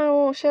 I don't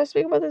know, should I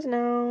speak about this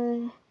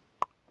now?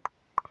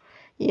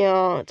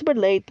 Yeah, it's a bit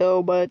late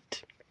though,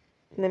 but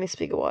let me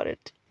speak about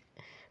it.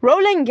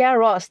 Roland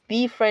Garros,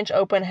 the French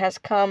Open, has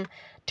come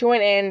to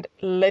an end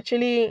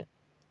literally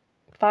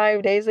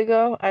 5 days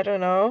ago. I don't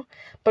know.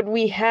 But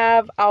we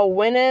have our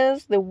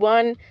winners, the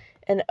one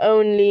and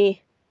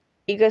only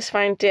Iga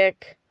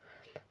Swiatek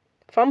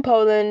from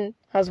Poland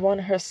has won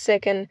her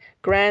second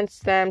Grand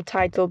Slam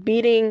title,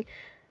 beating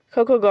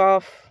Coco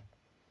Gauff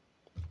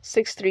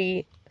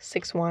 6-3,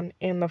 6-1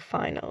 in the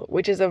final,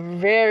 which is a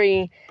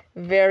very,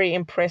 very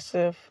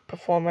impressive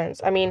performance.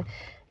 I mean,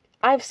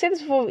 I've said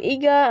this before,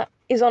 Iga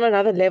is on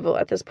another level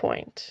at this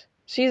point.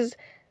 And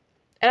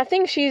I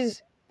think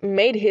she's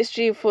made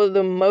history for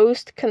the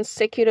most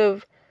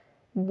consecutive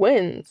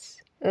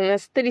wins, and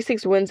that's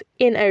 36 wins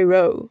in a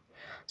row.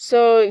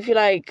 So if you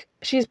like,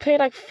 she's played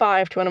like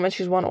 5 tournaments,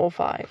 she's won all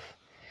 5.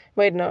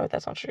 Wait, no,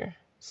 that's not true.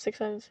 6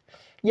 times?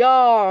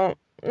 Yeah,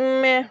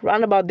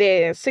 round about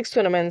there. 6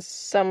 tournaments,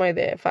 somewhere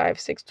there.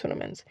 5, 6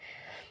 tournaments.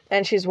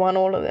 And she's won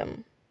all of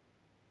them.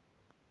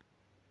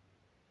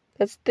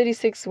 That's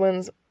 36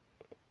 wins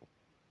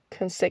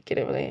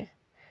consecutively.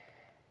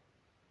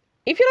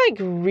 If you like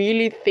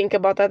really think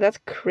about that, that's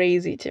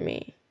crazy to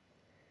me.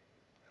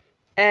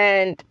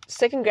 And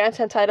second Grand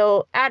Slam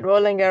title at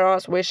Roland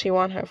Garros, where she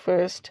won her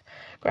first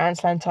Grand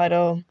Slam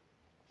title.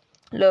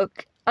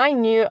 Look, I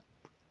made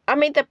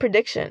that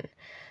prediction.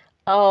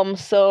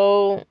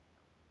 So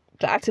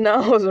glad to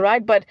know I was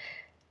right. But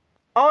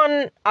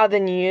on other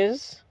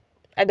news,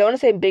 I don't want to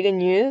say bigger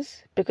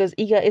news because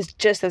Iga is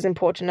just as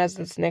important as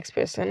this next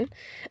person.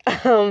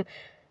 Rafa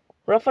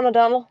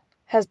Nadal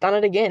has done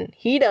it again.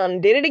 He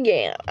did it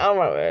again. Oh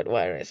my word,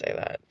 why did I say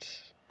that?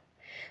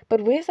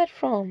 But where's that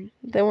from?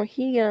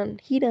 He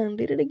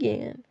did it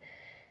again.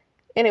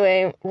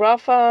 Anyway,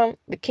 Rafa,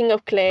 the king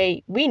of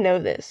clay, we know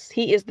this.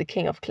 He is the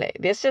king of clay.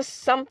 There's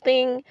just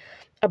something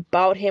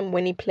about him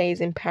when he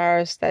plays in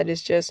Paris that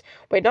is just,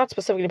 not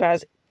specifically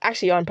Paris,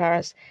 actually on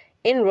Paris,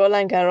 in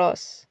Roland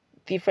Garros,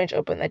 the French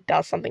Open, that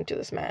does something to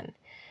this man.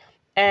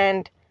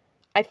 And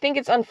I think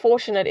it's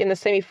unfortunate in the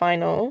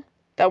semi-final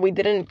that we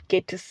didn't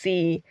get to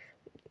see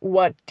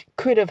what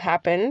could have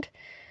happened,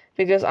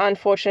 because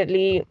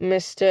unfortunately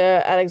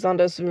Mr.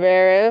 Alexander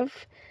Zverev,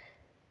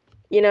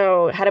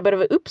 had a bit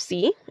of an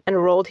oopsie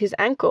and rolled his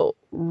ankle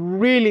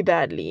really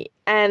badly.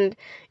 And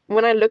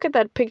when I look at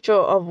that picture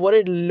of what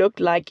it looked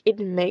like, it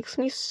makes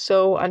me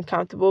so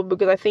uncomfortable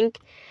because I think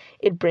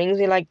it brings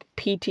me like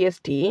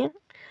PTSD,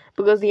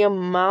 because the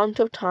amount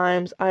of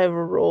times I've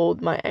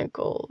rolled my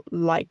ankle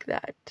like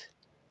that,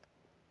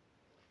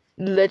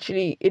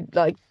 literally, it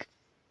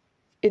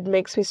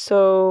makes me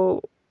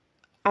so,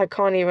 I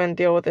can't even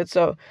deal with it.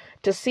 So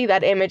to see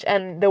that image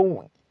and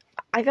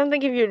I don't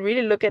think if you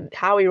really look at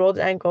how he rolled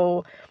his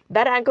ankle,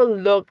 that ankle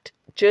looked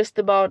just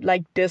about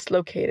like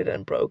dislocated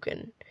and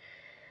broken.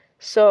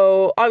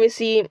 So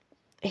obviously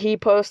he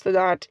posted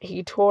that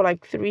he tore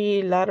like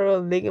 3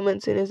 lateral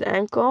ligaments in his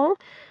ankle,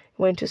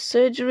 went to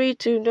surgery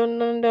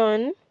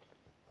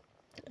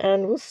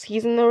and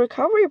he's in the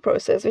recovery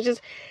process, which is,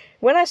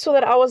 when I saw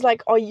that, I was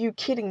like, are you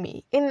kidding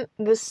me? In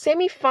the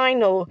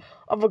semi-final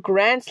of a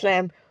Grand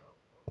Slam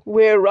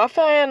where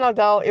Rafael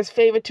Nadal is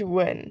favored to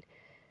win,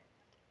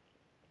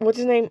 what's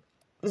his name?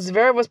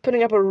 Zverev was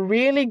putting up a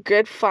really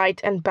good fight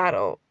and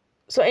battle.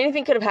 So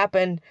anything could have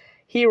happened.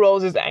 He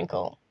rolls his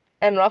ankle.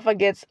 And Rafa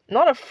gets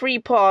not a free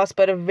pass,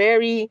 but a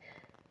very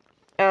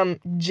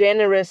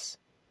generous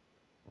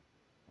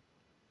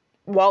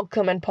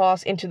welcome and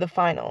pass into the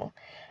final.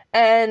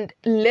 And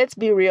let's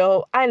be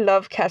real, I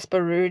love Casper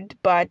Ruud,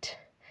 but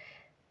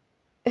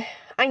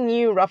I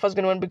knew Rafa was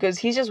going to win because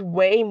he's just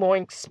way more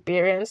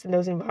experienced in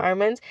those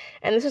environments.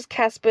 And this is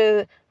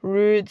Casper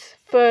Ruud's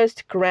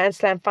first Grand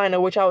Slam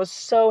final, which I was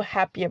so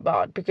happy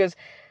about because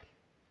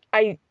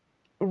I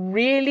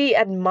really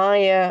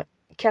admire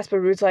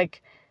Casper Ruud's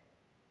like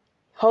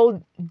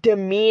whole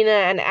demeanor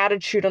and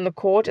attitude on the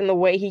court and the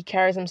way he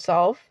carries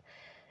himself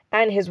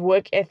and his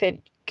work ethic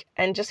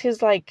and just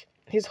his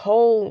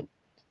whole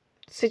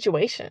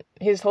situation,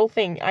 his whole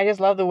thing. I just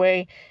love the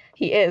way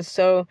he is.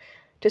 So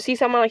to see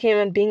someone like him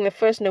and being the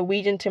first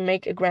Norwegian to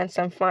make a Grand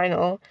Slam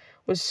final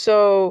was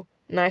so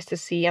nice to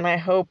see. And I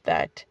hope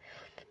that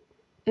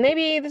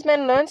maybe this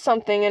man learned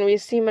something and we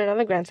see him in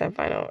another Grand Slam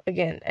final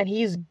again. And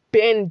he's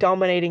been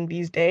dominating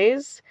these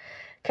days.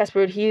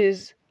 Casper Ruud, he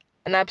is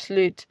an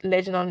absolute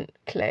legend on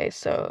clay.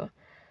 So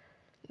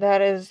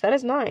that is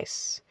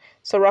nice.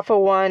 So Rafa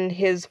won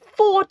his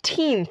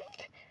 14th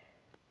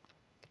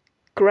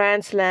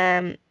Grand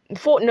Slam,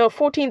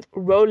 14th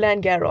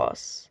Roland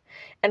Garros.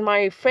 And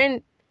my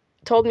friend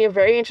told me a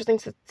very interesting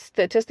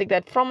statistic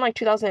that from like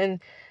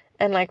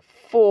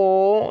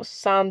 2004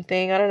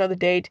 something, I don't know the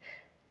date,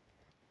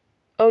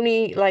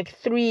 only like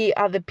 3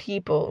 other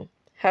people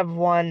have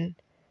won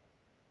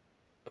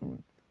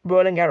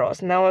Roland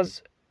Garros. And that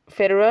was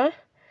Federer,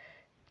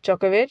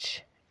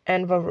 Djokovic,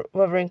 and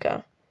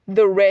Wawrinka.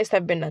 The rest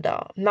have been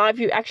Nadal. Now, if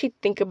you actually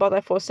think about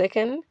that for a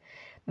second,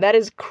 that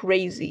is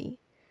crazy.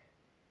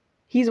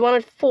 He's won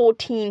it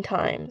 14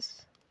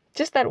 times.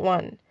 Just that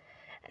one.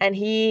 And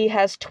he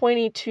has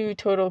 22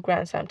 total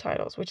Grand Slam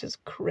titles, which is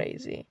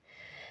crazy.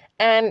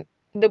 And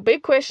the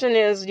big question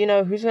is,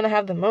 who's going to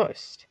have the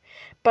most?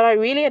 But I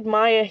really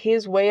admire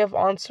his way of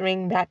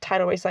answering that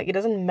title race. Like, it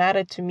doesn't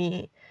matter to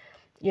me,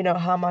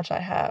 how much I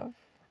have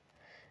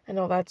and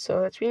all that.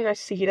 So it's really nice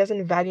to see he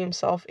doesn't value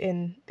himself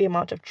in the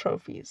amount of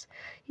trophies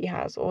he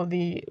has or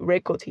the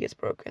records he has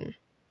broken.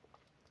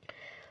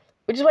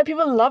 Which is why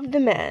people love the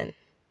man.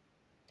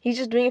 He's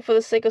just doing it for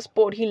the sake of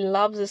sport. He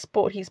loves the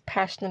sport. He's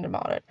passionate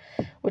about it,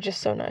 which is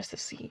so nice to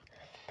see.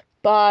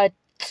 But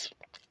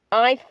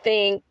I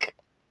think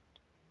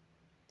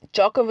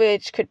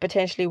Djokovic could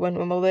potentially win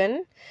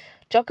Wimbledon.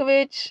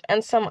 Djokovic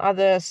and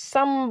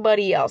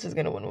somebody else is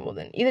going to win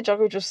Wimbledon. Either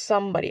Djokovic or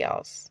somebody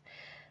else.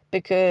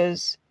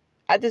 Because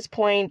at this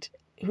point,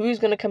 who's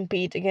going to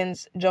compete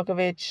against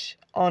Djokovic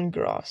on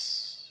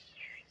grass.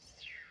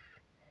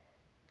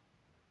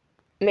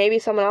 Maybe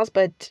someone else,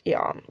 but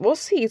yeah, we'll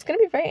see. It's going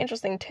to be very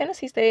interesting. Tennis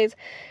these days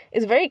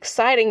is very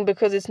exciting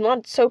because it's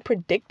not so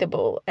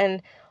predictable.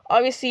 And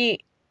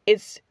obviously,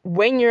 it's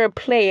when you're a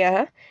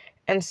player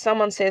and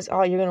someone says,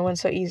 oh, you're going to win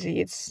so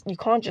easy. You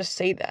can't just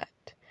say that.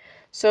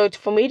 So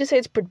for me to say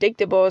it's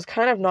predictable is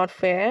kind of not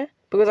fair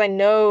because I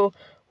know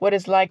what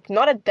it's like,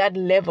 not at that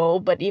level,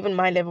 but even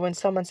my level when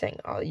someone's saying,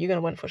 oh, you're going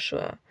to win for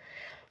sure.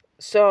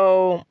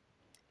 So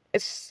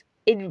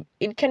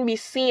it can be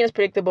seen as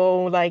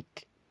predictable,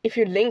 like, if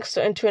you link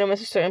certain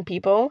tournaments to certain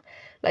people,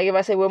 like if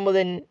I say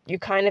Wimbledon, you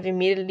kind of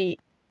immediately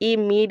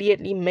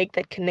make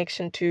that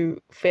connection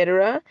to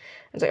Federer.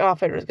 It's like, oh,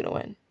 Federer's gonna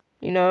win,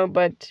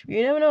 but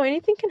you never know,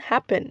 anything can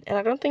happen. And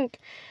I don't think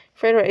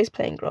Federer is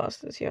playing grass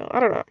this year.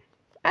 I don't know.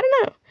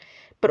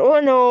 But all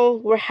in all,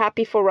 we're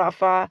happy for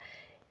Rafa.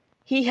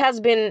 He has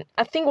been,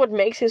 I think what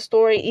makes his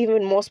story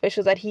even more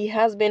special is that he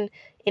has been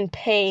in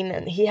pain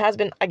and he has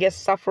been, I guess,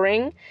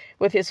 suffering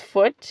with his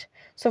foot.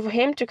 So for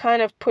him to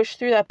kind of push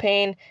through that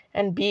pain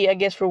and be, I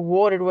guess,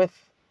 rewarded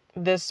with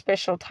this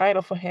special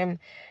title for him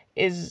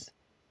is...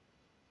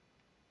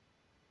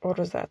 What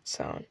does that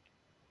sound?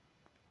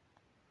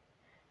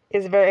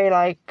 Is very,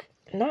 like,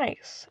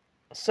 nice.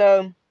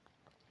 So,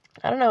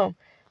 I don't know.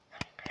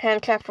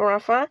 Hand clap for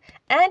Rafa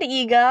and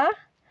Iga.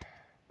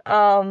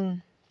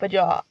 But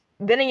yeah.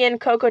 Then again,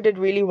 Coco did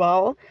really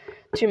well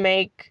to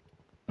make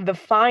the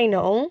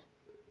final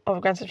of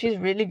Grand Slam. She's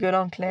really good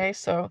on clay,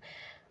 so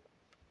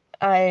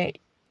and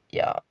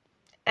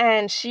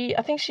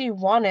I think she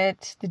won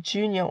it, the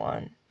junior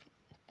one,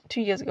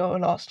 2 years ago or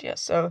last year.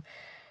 So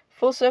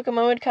full circle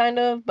moment kind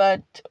of,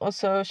 but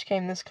also she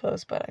came this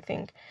close. But I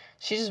think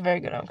she's just very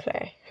good on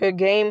clay. Her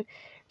game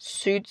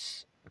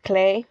suits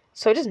clay,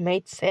 so it just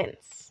made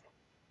sense.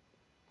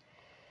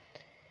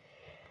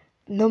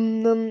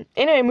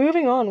 Anyway,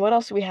 moving on. What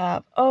else do we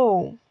have?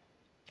 Oh,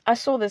 I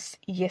saw this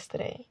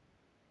yesterday.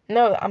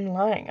 No, I'm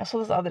lying. I saw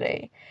this the other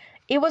day.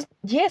 It was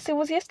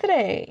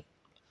yesterday.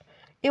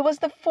 It was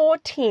the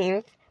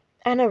 14th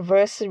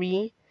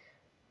anniversary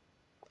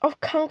of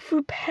Kung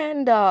Fu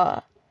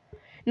Panda.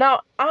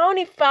 Now, I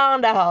only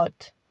found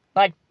out,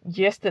 like,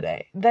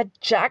 yesterday that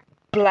Jack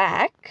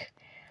Black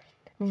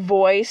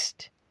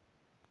voiced...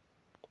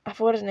 I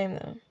forgot his name,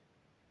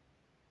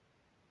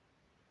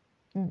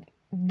 though.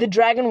 The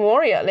Dragon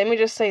Warrior. Let me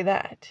just say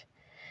that.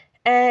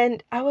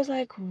 And I was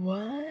like,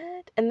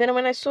 what? And then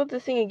when I saw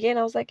the thing again,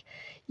 I was like,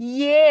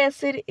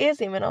 yes, it is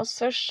him. And I was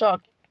so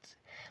shocked.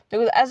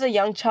 Because as a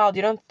young child,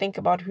 you don't think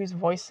about who's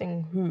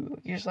voicing who.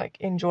 You just, like,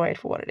 enjoy it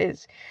for what it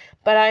is.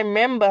 But I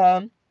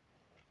remember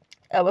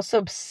I was so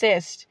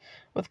obsessed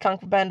with Kung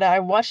Fu Panda. I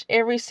watched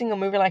every single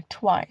movie, like,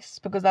 twice.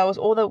 Because that was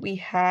all that we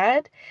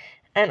had.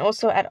 And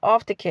also at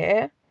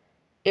Aftercare,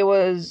 it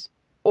was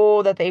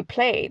all that they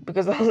played.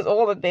 Because that was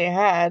all that they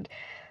had.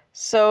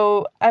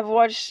 So I've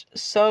watched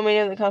so many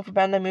of the Kung Fu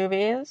Panda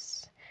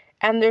movies.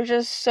 And they're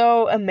just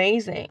so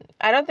amazing.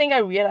 I don't think I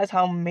realized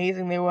how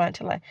amazing they were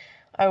until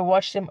I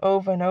watched them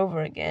over and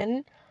over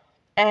again.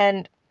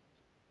 And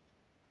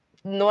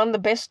one of the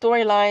best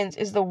storylines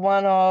is the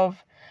one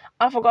of...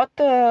 I forgot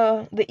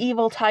the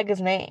evil tiger's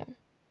name.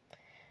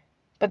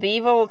 But the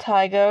evil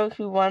tiger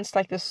who wants,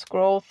 like, the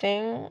scroll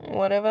thing,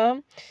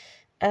 whatever.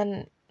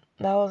 And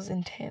that was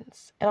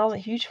intense. And I was a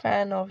huge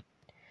fan of...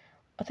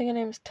 I think her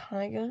name is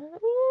Tiger.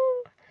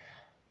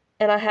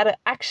 And I had an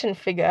action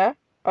figure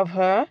of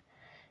her.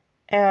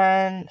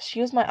 And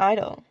she was my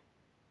idol.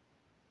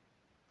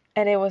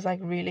 And it was, like,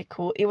 really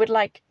cool. It would,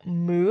 like,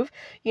 move.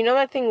 You know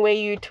that thing where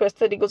you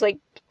twist it? It goes, like...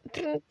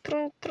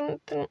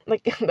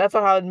 Like, that's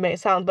not how it may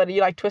sound. But you,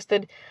 like, twist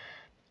it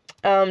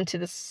to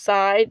the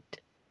side.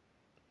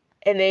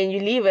 And then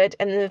you leave it.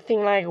 And then the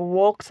thing, like,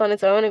 walks on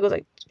its own. It goes,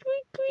 like...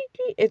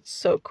 It's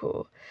so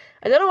cool.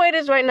 I don't know where it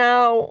is right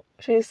now.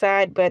 It's really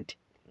sad. But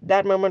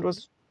that moment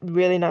was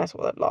really nice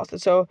while it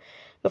lasted. So,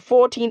 the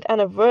 14th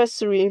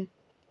anniversary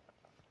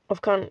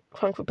of Kung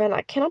Fu Panda.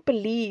 I cannot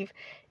believe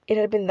it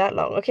had been that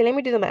long. Okay, let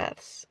me do the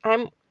maths.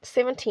 I'm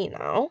 17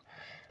 now.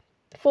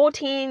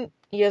 14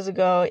 years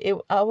ago,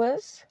 I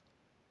was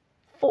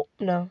 3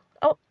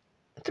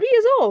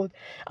 years old.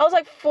 I was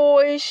like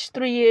 4-ish,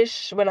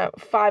 3-ish,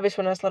 5-ish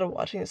when I started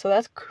watching it. So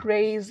that's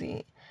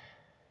crazy.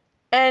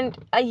 And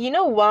you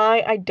know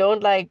why I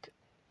don't, like,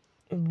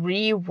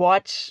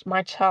 re-watch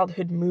my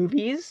childhood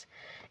movies?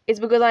 It's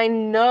because I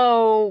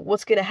know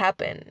what's going to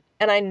happen.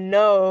 And I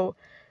know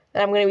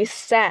that I'm going to be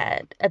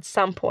sad at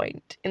some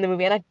point in the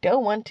movie. And I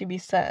don't want to be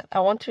sad. I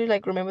want to,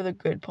 like, remember the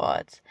good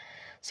parts.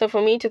 So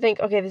for me to think,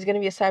 okay, there's going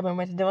to be a sad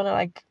moment, I don't want to,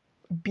 like,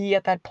 be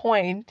at that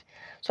point.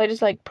 So I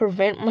just, like,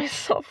 prevent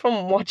myself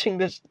from watching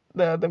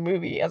the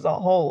movie as a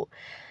whole.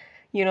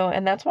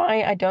 And that's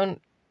why I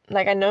don't,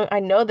 like, I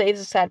know there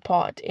is a sad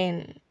part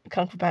in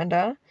Kung Fu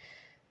Panda.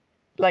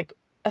 Like,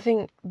 I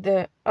think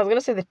I was going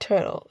to say the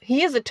turtle.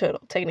 He is a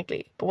turtle,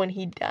 technically. But when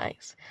he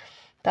dies,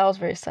 that was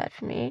very sad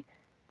for me.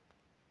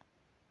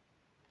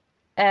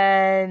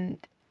 And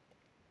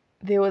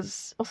there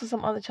was also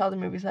some other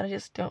childhood movies that I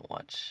just don't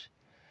watch.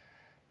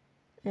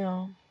 you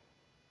know,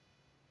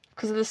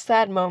 because of the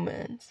sad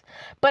moments.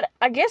 But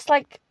I guess,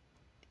 like,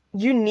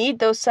 you need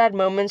those sad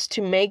moments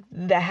to make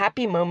the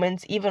happy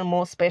moments even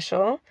more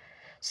special.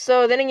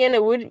 So then again,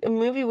 a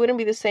movie wouldn't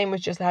be the same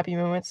with just happy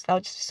moments. That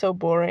would just be so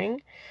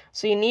boring.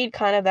 So you need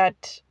kind of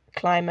that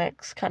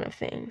climax kind of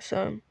thing.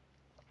 So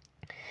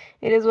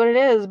it is what it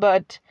is.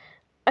 But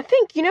I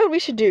think, you know what we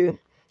should do?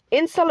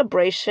 In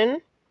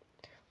celebration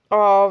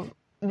of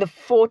the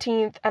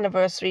 14th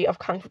anniversary of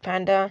Kung Fu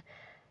Panda,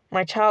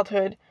 my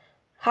childhood,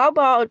 how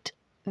about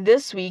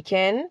this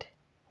weekend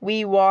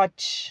we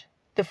watch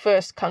the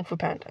first Kung Fu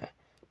Panda?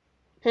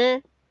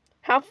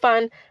 How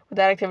fun would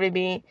that activity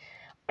be?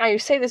 I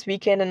say this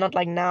weekend and not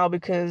like now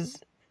because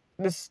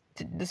this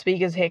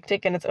week is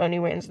hectic and it's only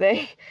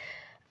Wednesday.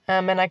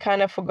 And I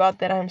kind of forgot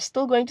that I'm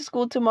still going to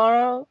school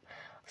tomorrow.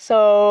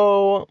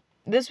 So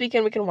this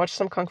weekend we can watch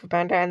some Kung Fu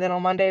Panda, and then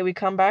on Monday we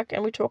come back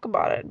and we talk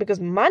about it.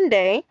 Because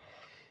Monday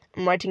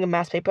I'm writing a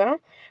maths paper,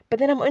 but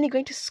then I'm only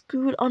going to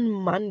school on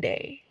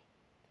Monday.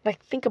 Like,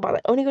 think about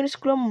it. Only going to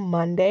school on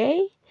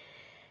Monday,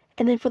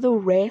 and then for the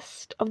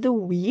rest of the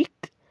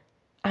week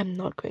I'm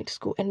not going to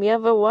school. And we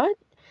have a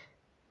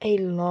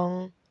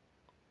long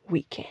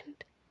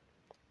weekend.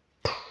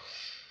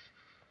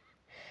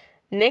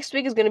 Next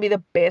week is going to be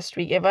the best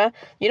week ever.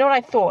 You know what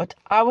I thought?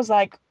 I was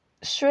like,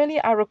 surely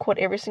I record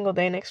every single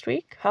day next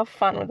week. How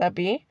fun would that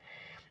be?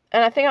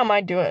 And I think I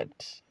might do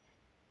it.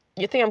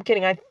 You think I'm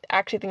kidding? I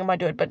actually think I might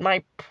do it. But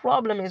my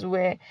problem is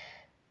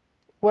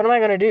what am I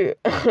going to do?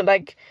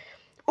 Like,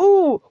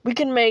 ooh, we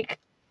can make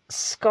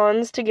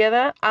scones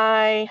together.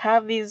 I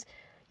have these.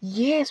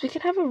 Yes, we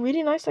can have a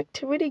really nice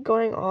activity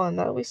going on.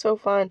 That'll be so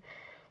fun.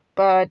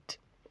 But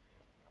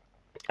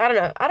I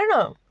don't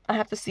know. I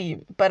have to see.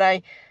 But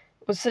I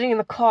was sitting in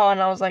the car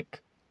and I was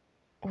like,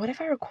 what if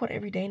I record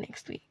every day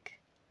next week?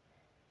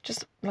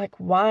 Just like,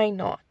 why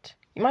not?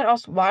 You might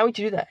ask, why would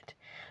you do that?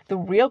 The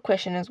real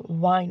question is,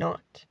 why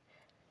not?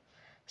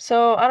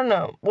 So, I don't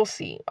know. We'll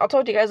see. I'll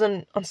talk to you guys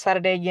on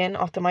Saturday again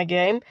after my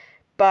game.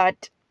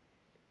 But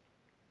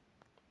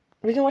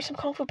we can watch some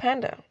Kung Fu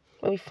Panda.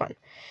 It'll be fun.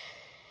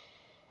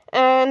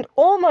 And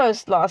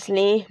almost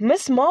lastly,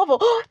 Miss Marvel.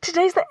 Oh,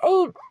 today's the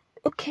 8th.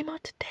 It came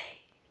out today.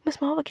 Miss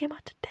Marvel came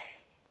out today.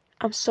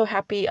 I'm so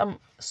happy. I'm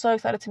so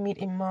excited to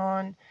meet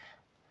Iman.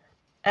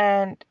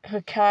 And her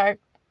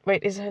character...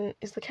 Wait, is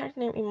the character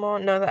name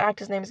Iman? No, the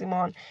actor's name is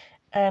Iman.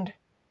 And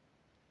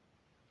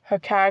her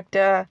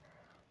character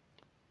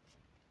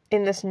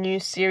in this new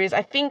series.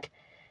 I think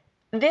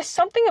there's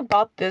something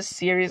about this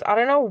series. I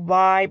don't know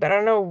why, but I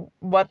don't know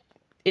what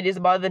it is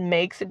about that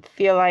makes it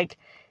feel like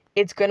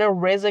it's going to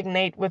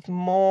resonate with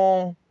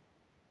more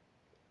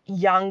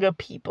younger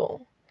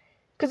people.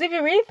 Because if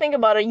you really think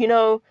about it, you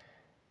know,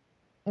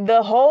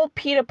 the whole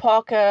Peter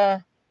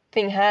Parker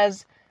thing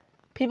has...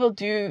 People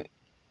do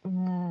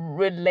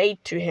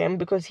relate to him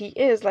because he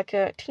is like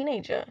a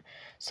teenager.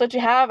 So to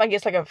have, I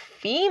guess, like a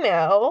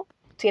female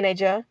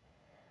teenager,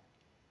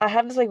 I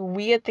have this like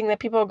weird thing that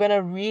people are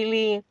gonna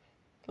really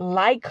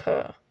like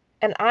her,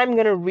 and I'm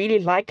gonna really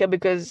like her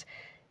because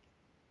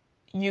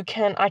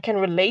I can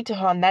relate to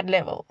her on that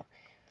level.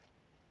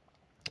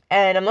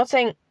 And I'm not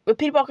saying with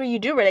Peter Parker you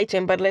do relate to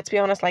him, but let's be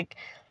honest, like,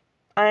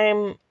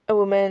 I'm a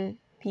woman,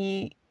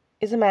 he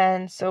is a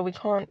man, so we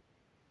can't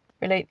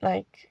relate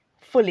like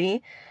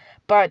fully.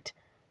 But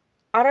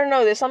I don't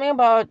know, there's something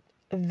about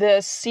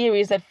the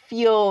series that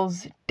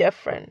feels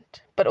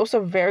different, but also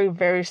very,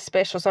 very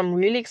special. So I'm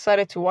really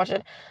excited to watch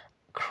it.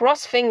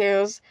 Cross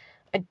fingers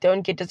I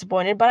don't get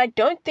disappointed, but I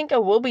don't think I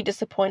will be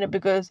disappointed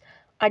because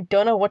I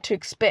don't know what to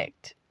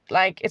expect.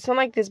 Like, it's not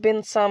like there's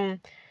been some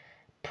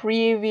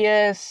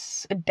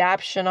previous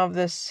adaptation of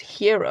this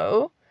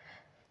hero.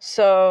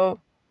 So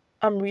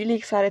I'm really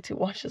excited to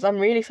watch this. I'm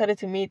really excited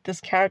to meet this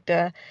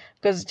character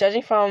because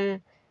judging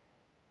from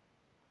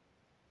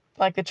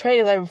like the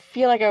trailers, I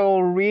feel like I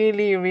will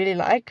really, really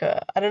like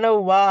her. I don't know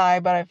why,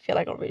 but I feel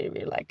like I'll really,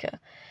 really like her.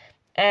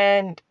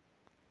 And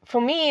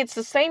for me, it's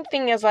the same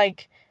thing as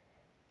like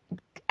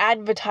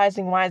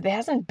advertising wise. There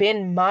hasn't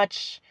been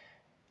much,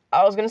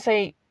 I was gonna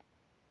say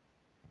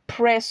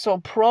press or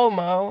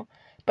promo,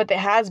 but there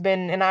has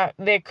been, and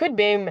there could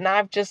be, and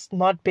I've just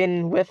not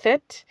been with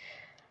it.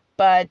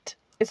 But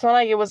it's not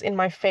like it was in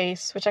my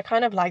face, which I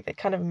kind of like, that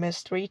kind of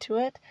mystery to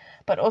it.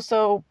 But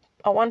also,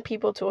 I want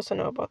people to also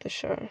know about the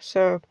show.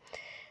 So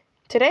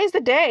today's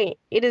the day.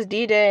 It is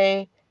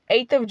D-Day,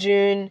 8th of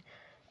June.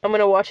 I'm going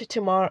to watch it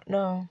tomorrow.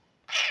 No.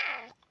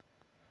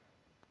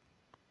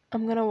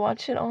 I'm going to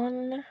watch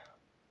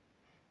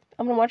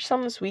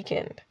some this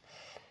weekend,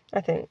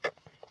 I think.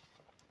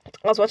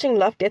 I was watching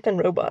Love, Death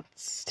and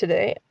Robots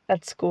today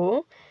at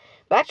school.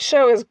 That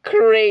show is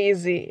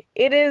crazy.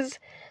 It is...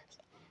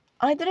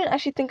 I didn't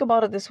actually think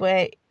about it this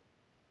way.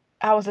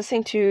 I was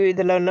listening to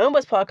the Lone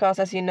Lobos podcast,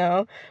 as you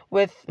know,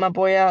 with my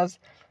boyas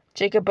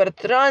Jacob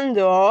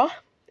Bertrando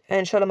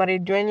and Shola Maria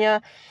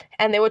Dueña,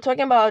 and they were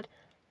talking about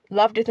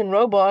Love, Death and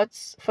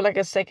Robots for like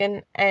a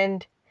second,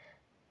 and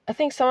I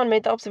think someone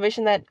made the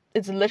observation that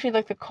it's literally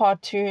like the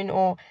cartoon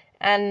or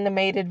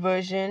animated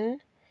version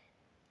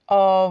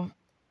of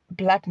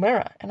Black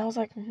Mirror. And I was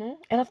like, And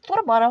I thought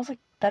about it, I was like,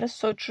 that is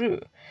so true.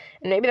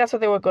 And maybe that's what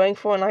they were going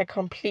for and I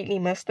completely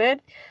missed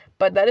it.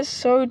 But that is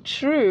so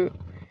true.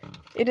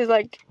 It is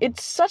like,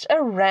 it's such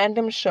a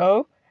random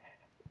show.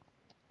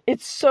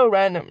 It's so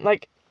random.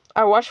 Like,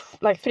 I watched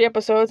like 3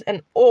 episodes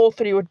and all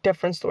 3 were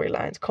different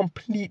storylines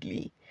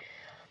completely.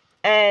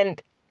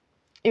 And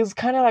it was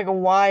kind of like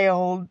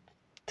wild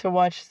to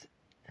watch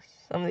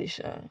some of these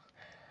shows.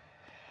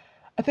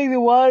 I think the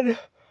one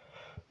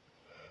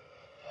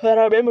that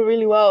I remember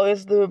really well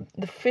is the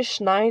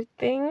Fish Night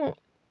thing,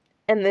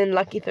 and then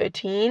Lucky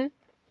 13.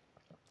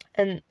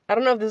 And I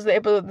don't know if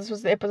this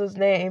was the episode's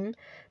name,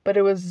 but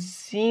it was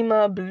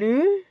Zima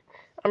Blue.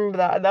 I remember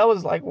that. That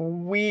was like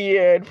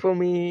weird for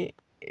me.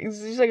 It's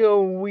just like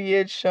a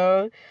weird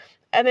show.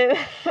 And then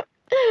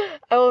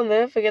I will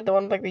never forget the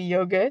one with like the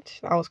yogurt.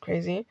 That was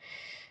crazy.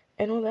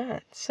 And all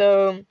that.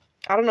 So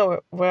I don't know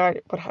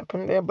what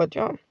happened there, but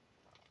yeah.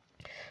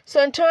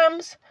 So in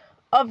terms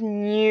of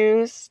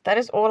news, that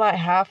is all I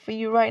have for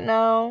you right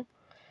now.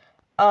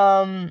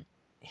 I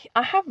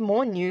have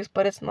more news,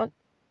 but it's not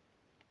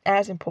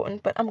as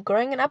important. But I'm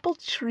growing an apple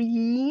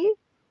tree.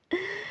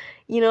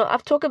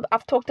 I've talked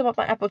about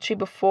my apple tree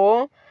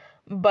before,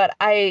 but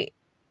I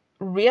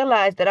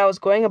realized that I was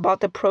going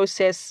about the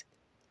process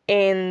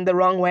in the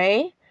wrong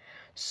way.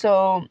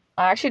 So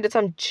I actually did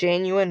some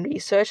genuine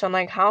research on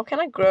like how can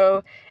I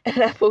grow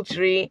an apple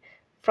tree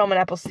from an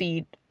apple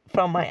seed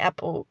from my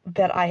apple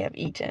that I have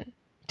eaten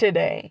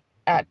today.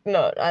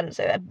 No, I didn't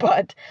say that,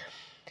 but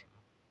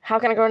how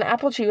can I grow an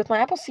apple tree with my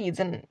apple seeds,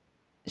 and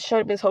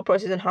showed me this whole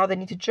process and how they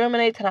need to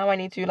germinate and how I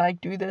need to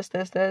like do this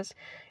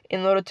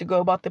in order to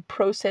go about the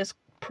process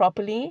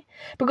properly,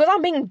 because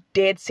I'm being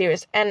dead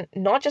serious. And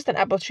not just an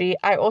apple tree,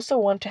 I also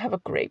want to have a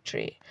grape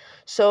tree.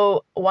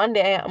 So one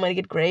day I'm gonna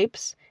get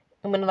grapes,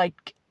 I'm gonna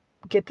like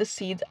get the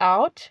seeds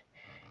out,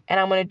 and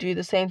I'm gonna do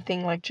the same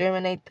thing, like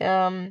germinate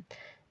them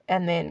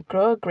and then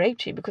grow a grape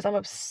tree, because I'm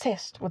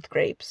obsessed with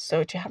grapes.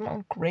 So to have my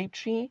own grape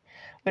tree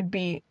would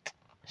be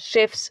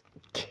chef's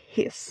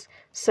kiss.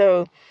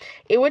 So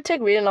it would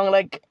take really long.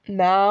 Like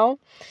now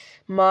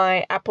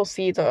my apple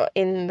seeds are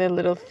in the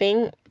little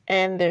thing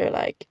and they're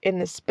like in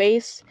the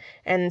space,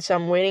 and so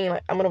I'm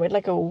gonna wait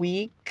like a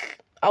week.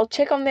 I'll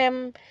check on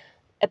them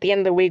at the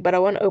end of the week, but I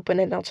won't open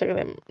it, and I'll check on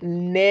them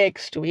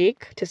next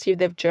week to see if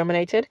they've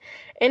germinated.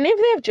 And if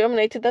they have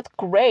germinated, that's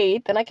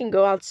great. Then I can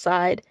go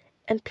outside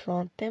and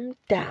plant them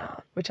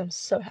down, which I'm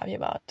so happy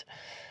about.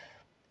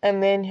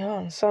 And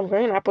then so I'm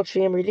growing an apple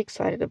tree. I'm really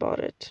excited about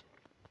it.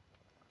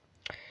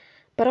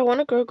 But I want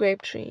to grow a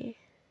grape tree.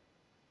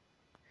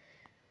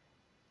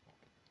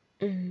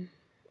 I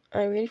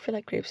really feel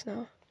like grapes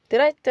now. Did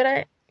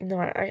I? No,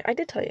 I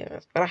did tell you,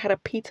 but I had a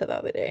pizza the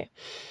other day.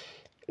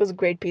 It was a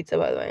great pizza,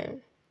 by the way.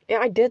 Yeah,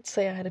 I did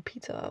say I had a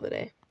pizza the other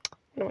day.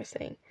 What am I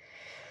saying?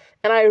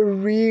 And I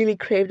really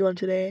craved one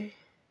today.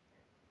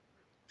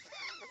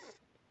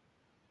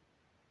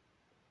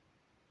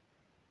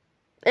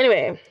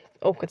 Anyway,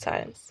 awkward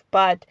silence.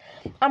 But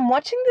I'm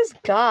watching this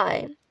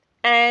guy,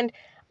 and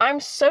I'm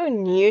so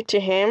new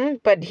to him,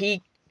 but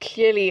he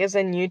clearly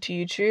isn't new to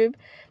YouTube.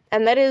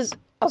 And that is,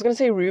 I was going to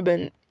say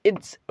Ruben.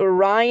 It's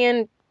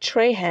Ryan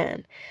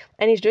Trahan.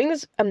 And he's doing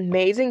this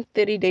amazing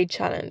 30-day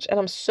challenge. And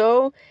I'm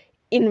so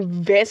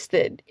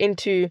invested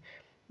into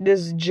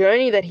this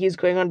journey that he's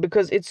going on,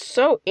 because it's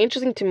so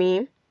interesting to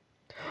me.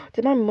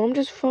 Did my mom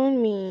just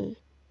phone me?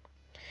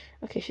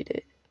 Okay, she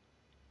did.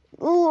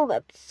 Oh,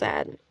 that's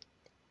sad.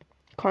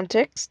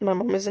 Context, my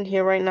mom isn't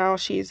here right now.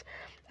 She's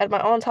at my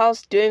aunt's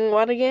house doing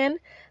what again?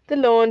 The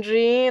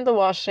laundry and the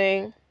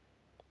washing.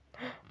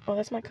 Oh,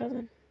 that's my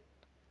cousin.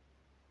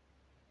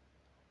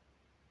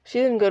 She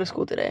didn't go to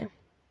school today.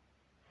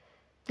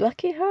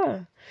 Lucky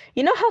her.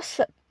 You know how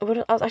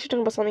I was actually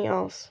talking about something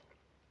else.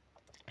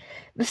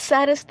 The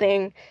saddest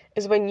thing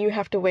is when you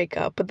have to wake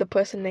up with the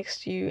person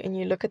next to you and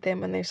you look at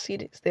them and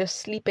they're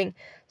sleeping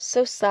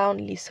so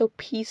soundly, so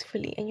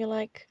peacefully, and you're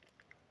like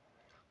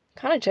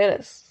kind of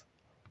jealous.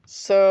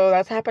 So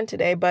that's happened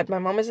today, but my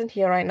mom isn't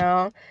here right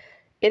now.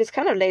 It is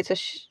kind of late, so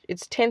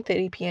it's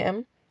 10:30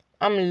 p.m.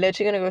 I'm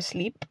literally gonna go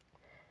sleep,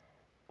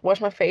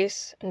 wash my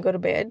face, and go to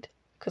bed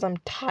because I'm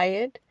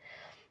tired.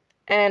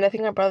 And I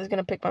think my brother's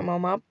gonna pick my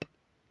mom up,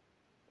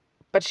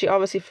 but she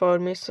obviously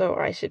phoned me, so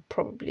I should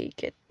probably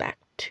get back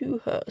to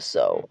her.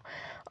 So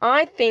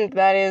I think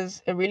that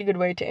is a really good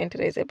way to end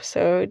today's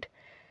episode.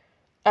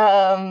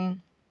 I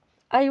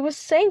was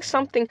saying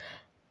something.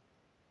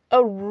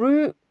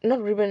 Ryan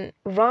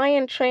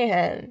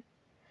Trahan.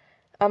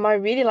 I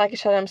really like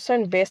his channel. I'm so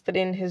invested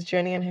in his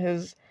journey and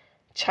his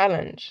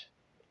challenge.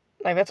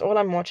 Like, that's all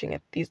I'm watching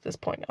at this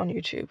point on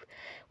YouTube,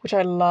 which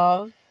I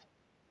love.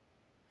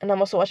 And I'm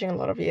also watching a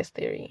lot of Yes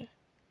Theory.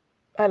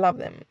 I love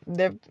them.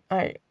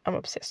 I'm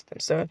obsessed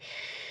with them.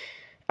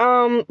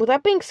 So, with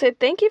that being said,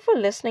 thank you for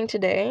listening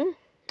today.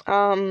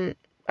 I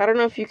don't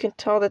know if you can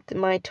tell that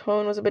my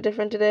tone was a bit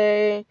different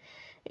today.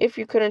 If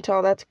you couldn't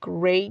tell, that's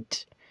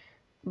great.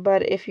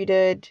 But if you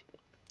did,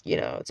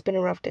 it's been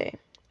a rough day.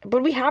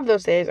 But we have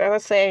those days. As I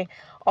say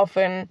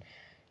often,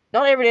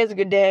 not every day is a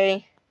good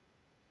day.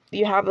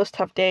 you have those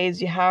tough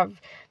days, you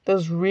have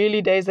those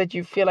really days that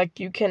you feel like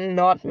you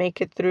cannot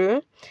make it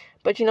through.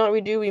 But you know what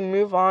we do? We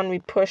move on, we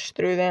push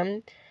through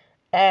them,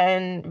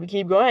 and we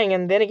keep going.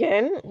 And then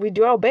again, we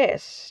do our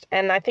best.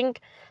 And I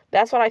think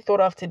that's what I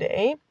thought of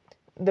today.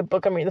 The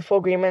book, the 4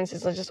 Agreements,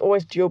 is just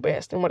always do your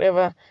best. And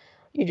whatever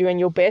you do, and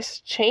your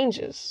best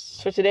changes.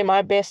 So today,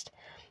 my best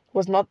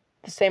was not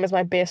the same as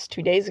my best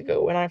 2 days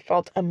ago, and I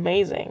felt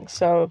amazing.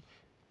 So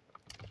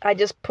I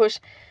just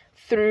pushed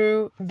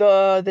through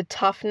the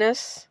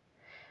toughness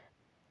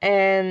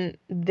and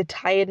the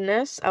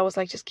tiredness. I was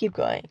like, just keep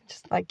going.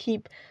 Just like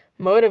keep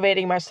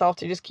motivating myself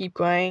to just keep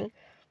going.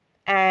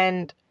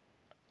 And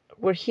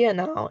we're here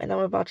now, and I'm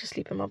about to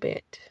sleep in my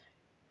bed,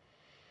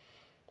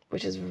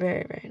 which is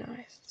very, very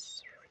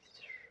nice.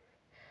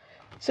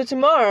 So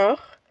tomorrow,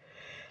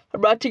 I'm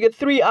about to get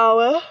a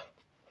 3-hour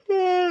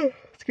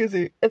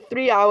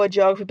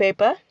geography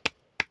paper.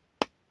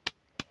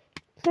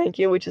 Thank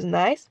you, which is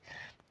nice.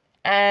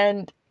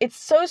 And it's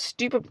so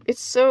stupid.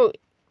 It's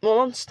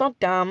not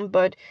dumb,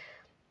 but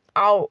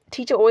our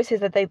teacher always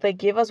says that they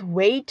give us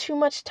way too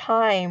much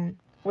time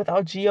with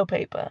our geo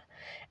paper.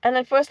 And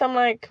at first I'm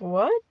like,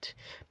 what?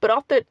 But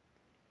after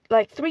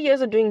 3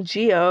 years of doing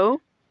geo,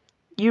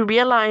 you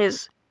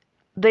realize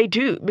they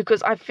do,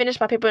 because I finished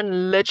my paper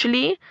in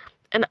literally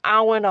an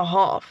hour and a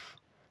half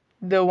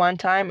the one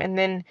time, and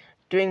then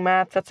doing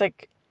maths, that's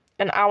like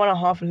an hour and a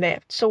half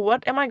left. So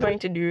what am I going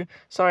to do,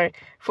 for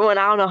an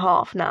hour and a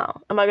half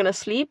now? Am I going to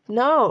sleep?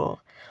 No.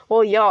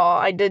 Well, yeah,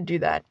 I did do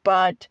that,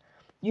 but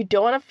you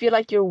don't want to feel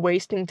like you're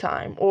wasting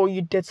time or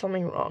you did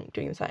something wrong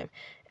during the time.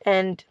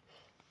 And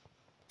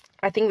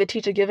I think the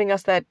teacher giving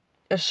us that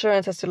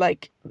assurance as to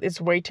it's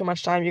way too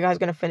much time. You guys are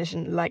going to finish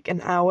in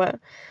an hour.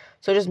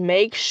 So just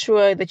make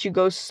sure that you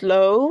go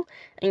slow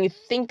and you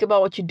think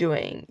about what you're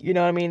doing. You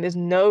know what I mean? There's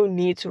no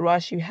need to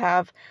rush. You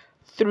have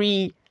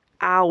 3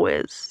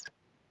 hours.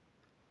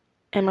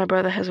 And my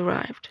brother has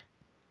arrived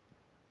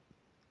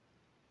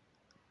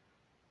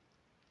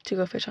to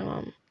go fetch my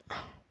mom.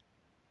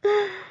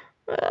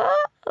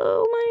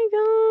 Oh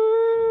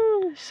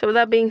my gosh. So with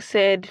that being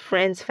said,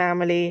 friends,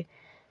 family,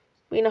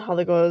 we know how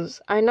that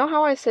goes. I know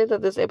how I said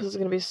that this episode is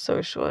going to be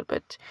so short,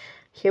 but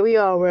here we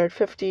are. We're at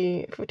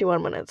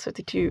 51 minutes,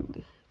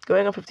 52,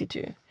 going on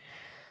 52.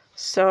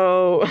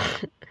 So, I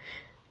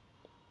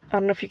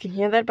don't know if you can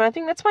hear that, but I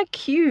think that's my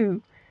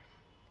cue.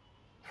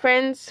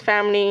 Friends,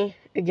 family,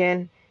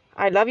 again,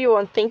 I love you all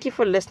and thank you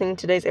for listening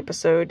to today's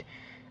episode.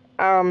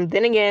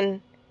 Then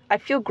again, I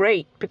feel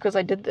great because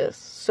I did this.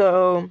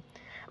 So,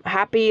 I'm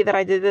happy that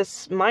I did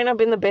this. Might not have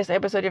been the best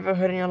episode you've ever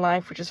heard in your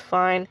life, which is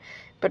fine.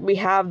 But we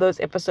have those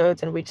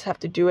episodes and we just have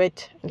to do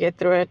it and get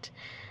through it.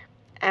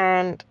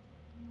 And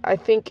I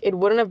think it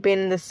wouldn't have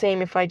been the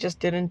same if I just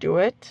didn't do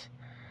it.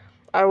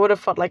 I would have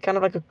felt not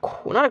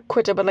a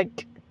quitter, but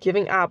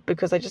giving up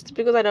because I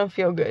don't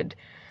feel good.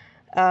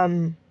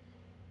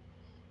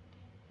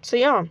 So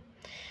yeah,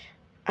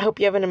 I hope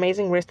you have an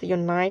amazing rest of your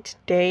night,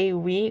 day,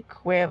 week,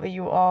 wherever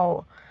you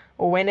are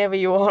or whenever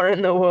you are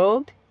in the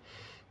world.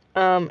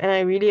 And I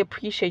really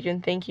appreciate you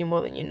and thank you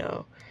more than you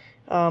know.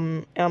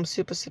 And I'm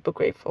super, super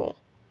grateful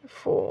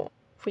for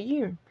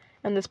you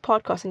and this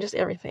podcast and just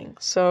everything.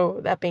 So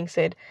that being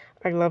said,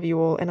 I love you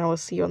all and I will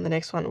see you on the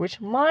next one, which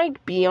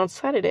might be on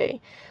Saturday.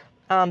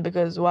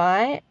 Because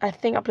why? I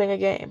think I'm playing a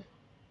game.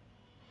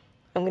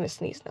 I'm gonna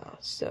sneeze now,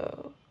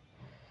 so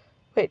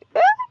wait.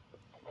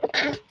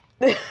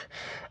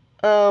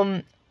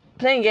 Playing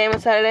a game on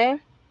Saturday.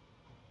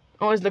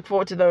 Always look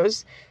forward to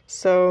those.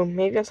 So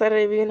maybe on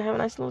Saturday we're gonna have a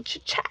nice little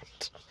chit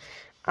chat.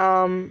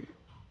 So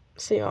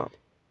yeah,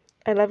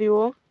 I love you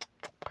all.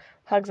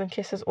 Hugs and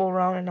kisses all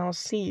around, and I'll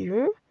see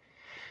you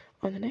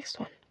on the next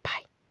one.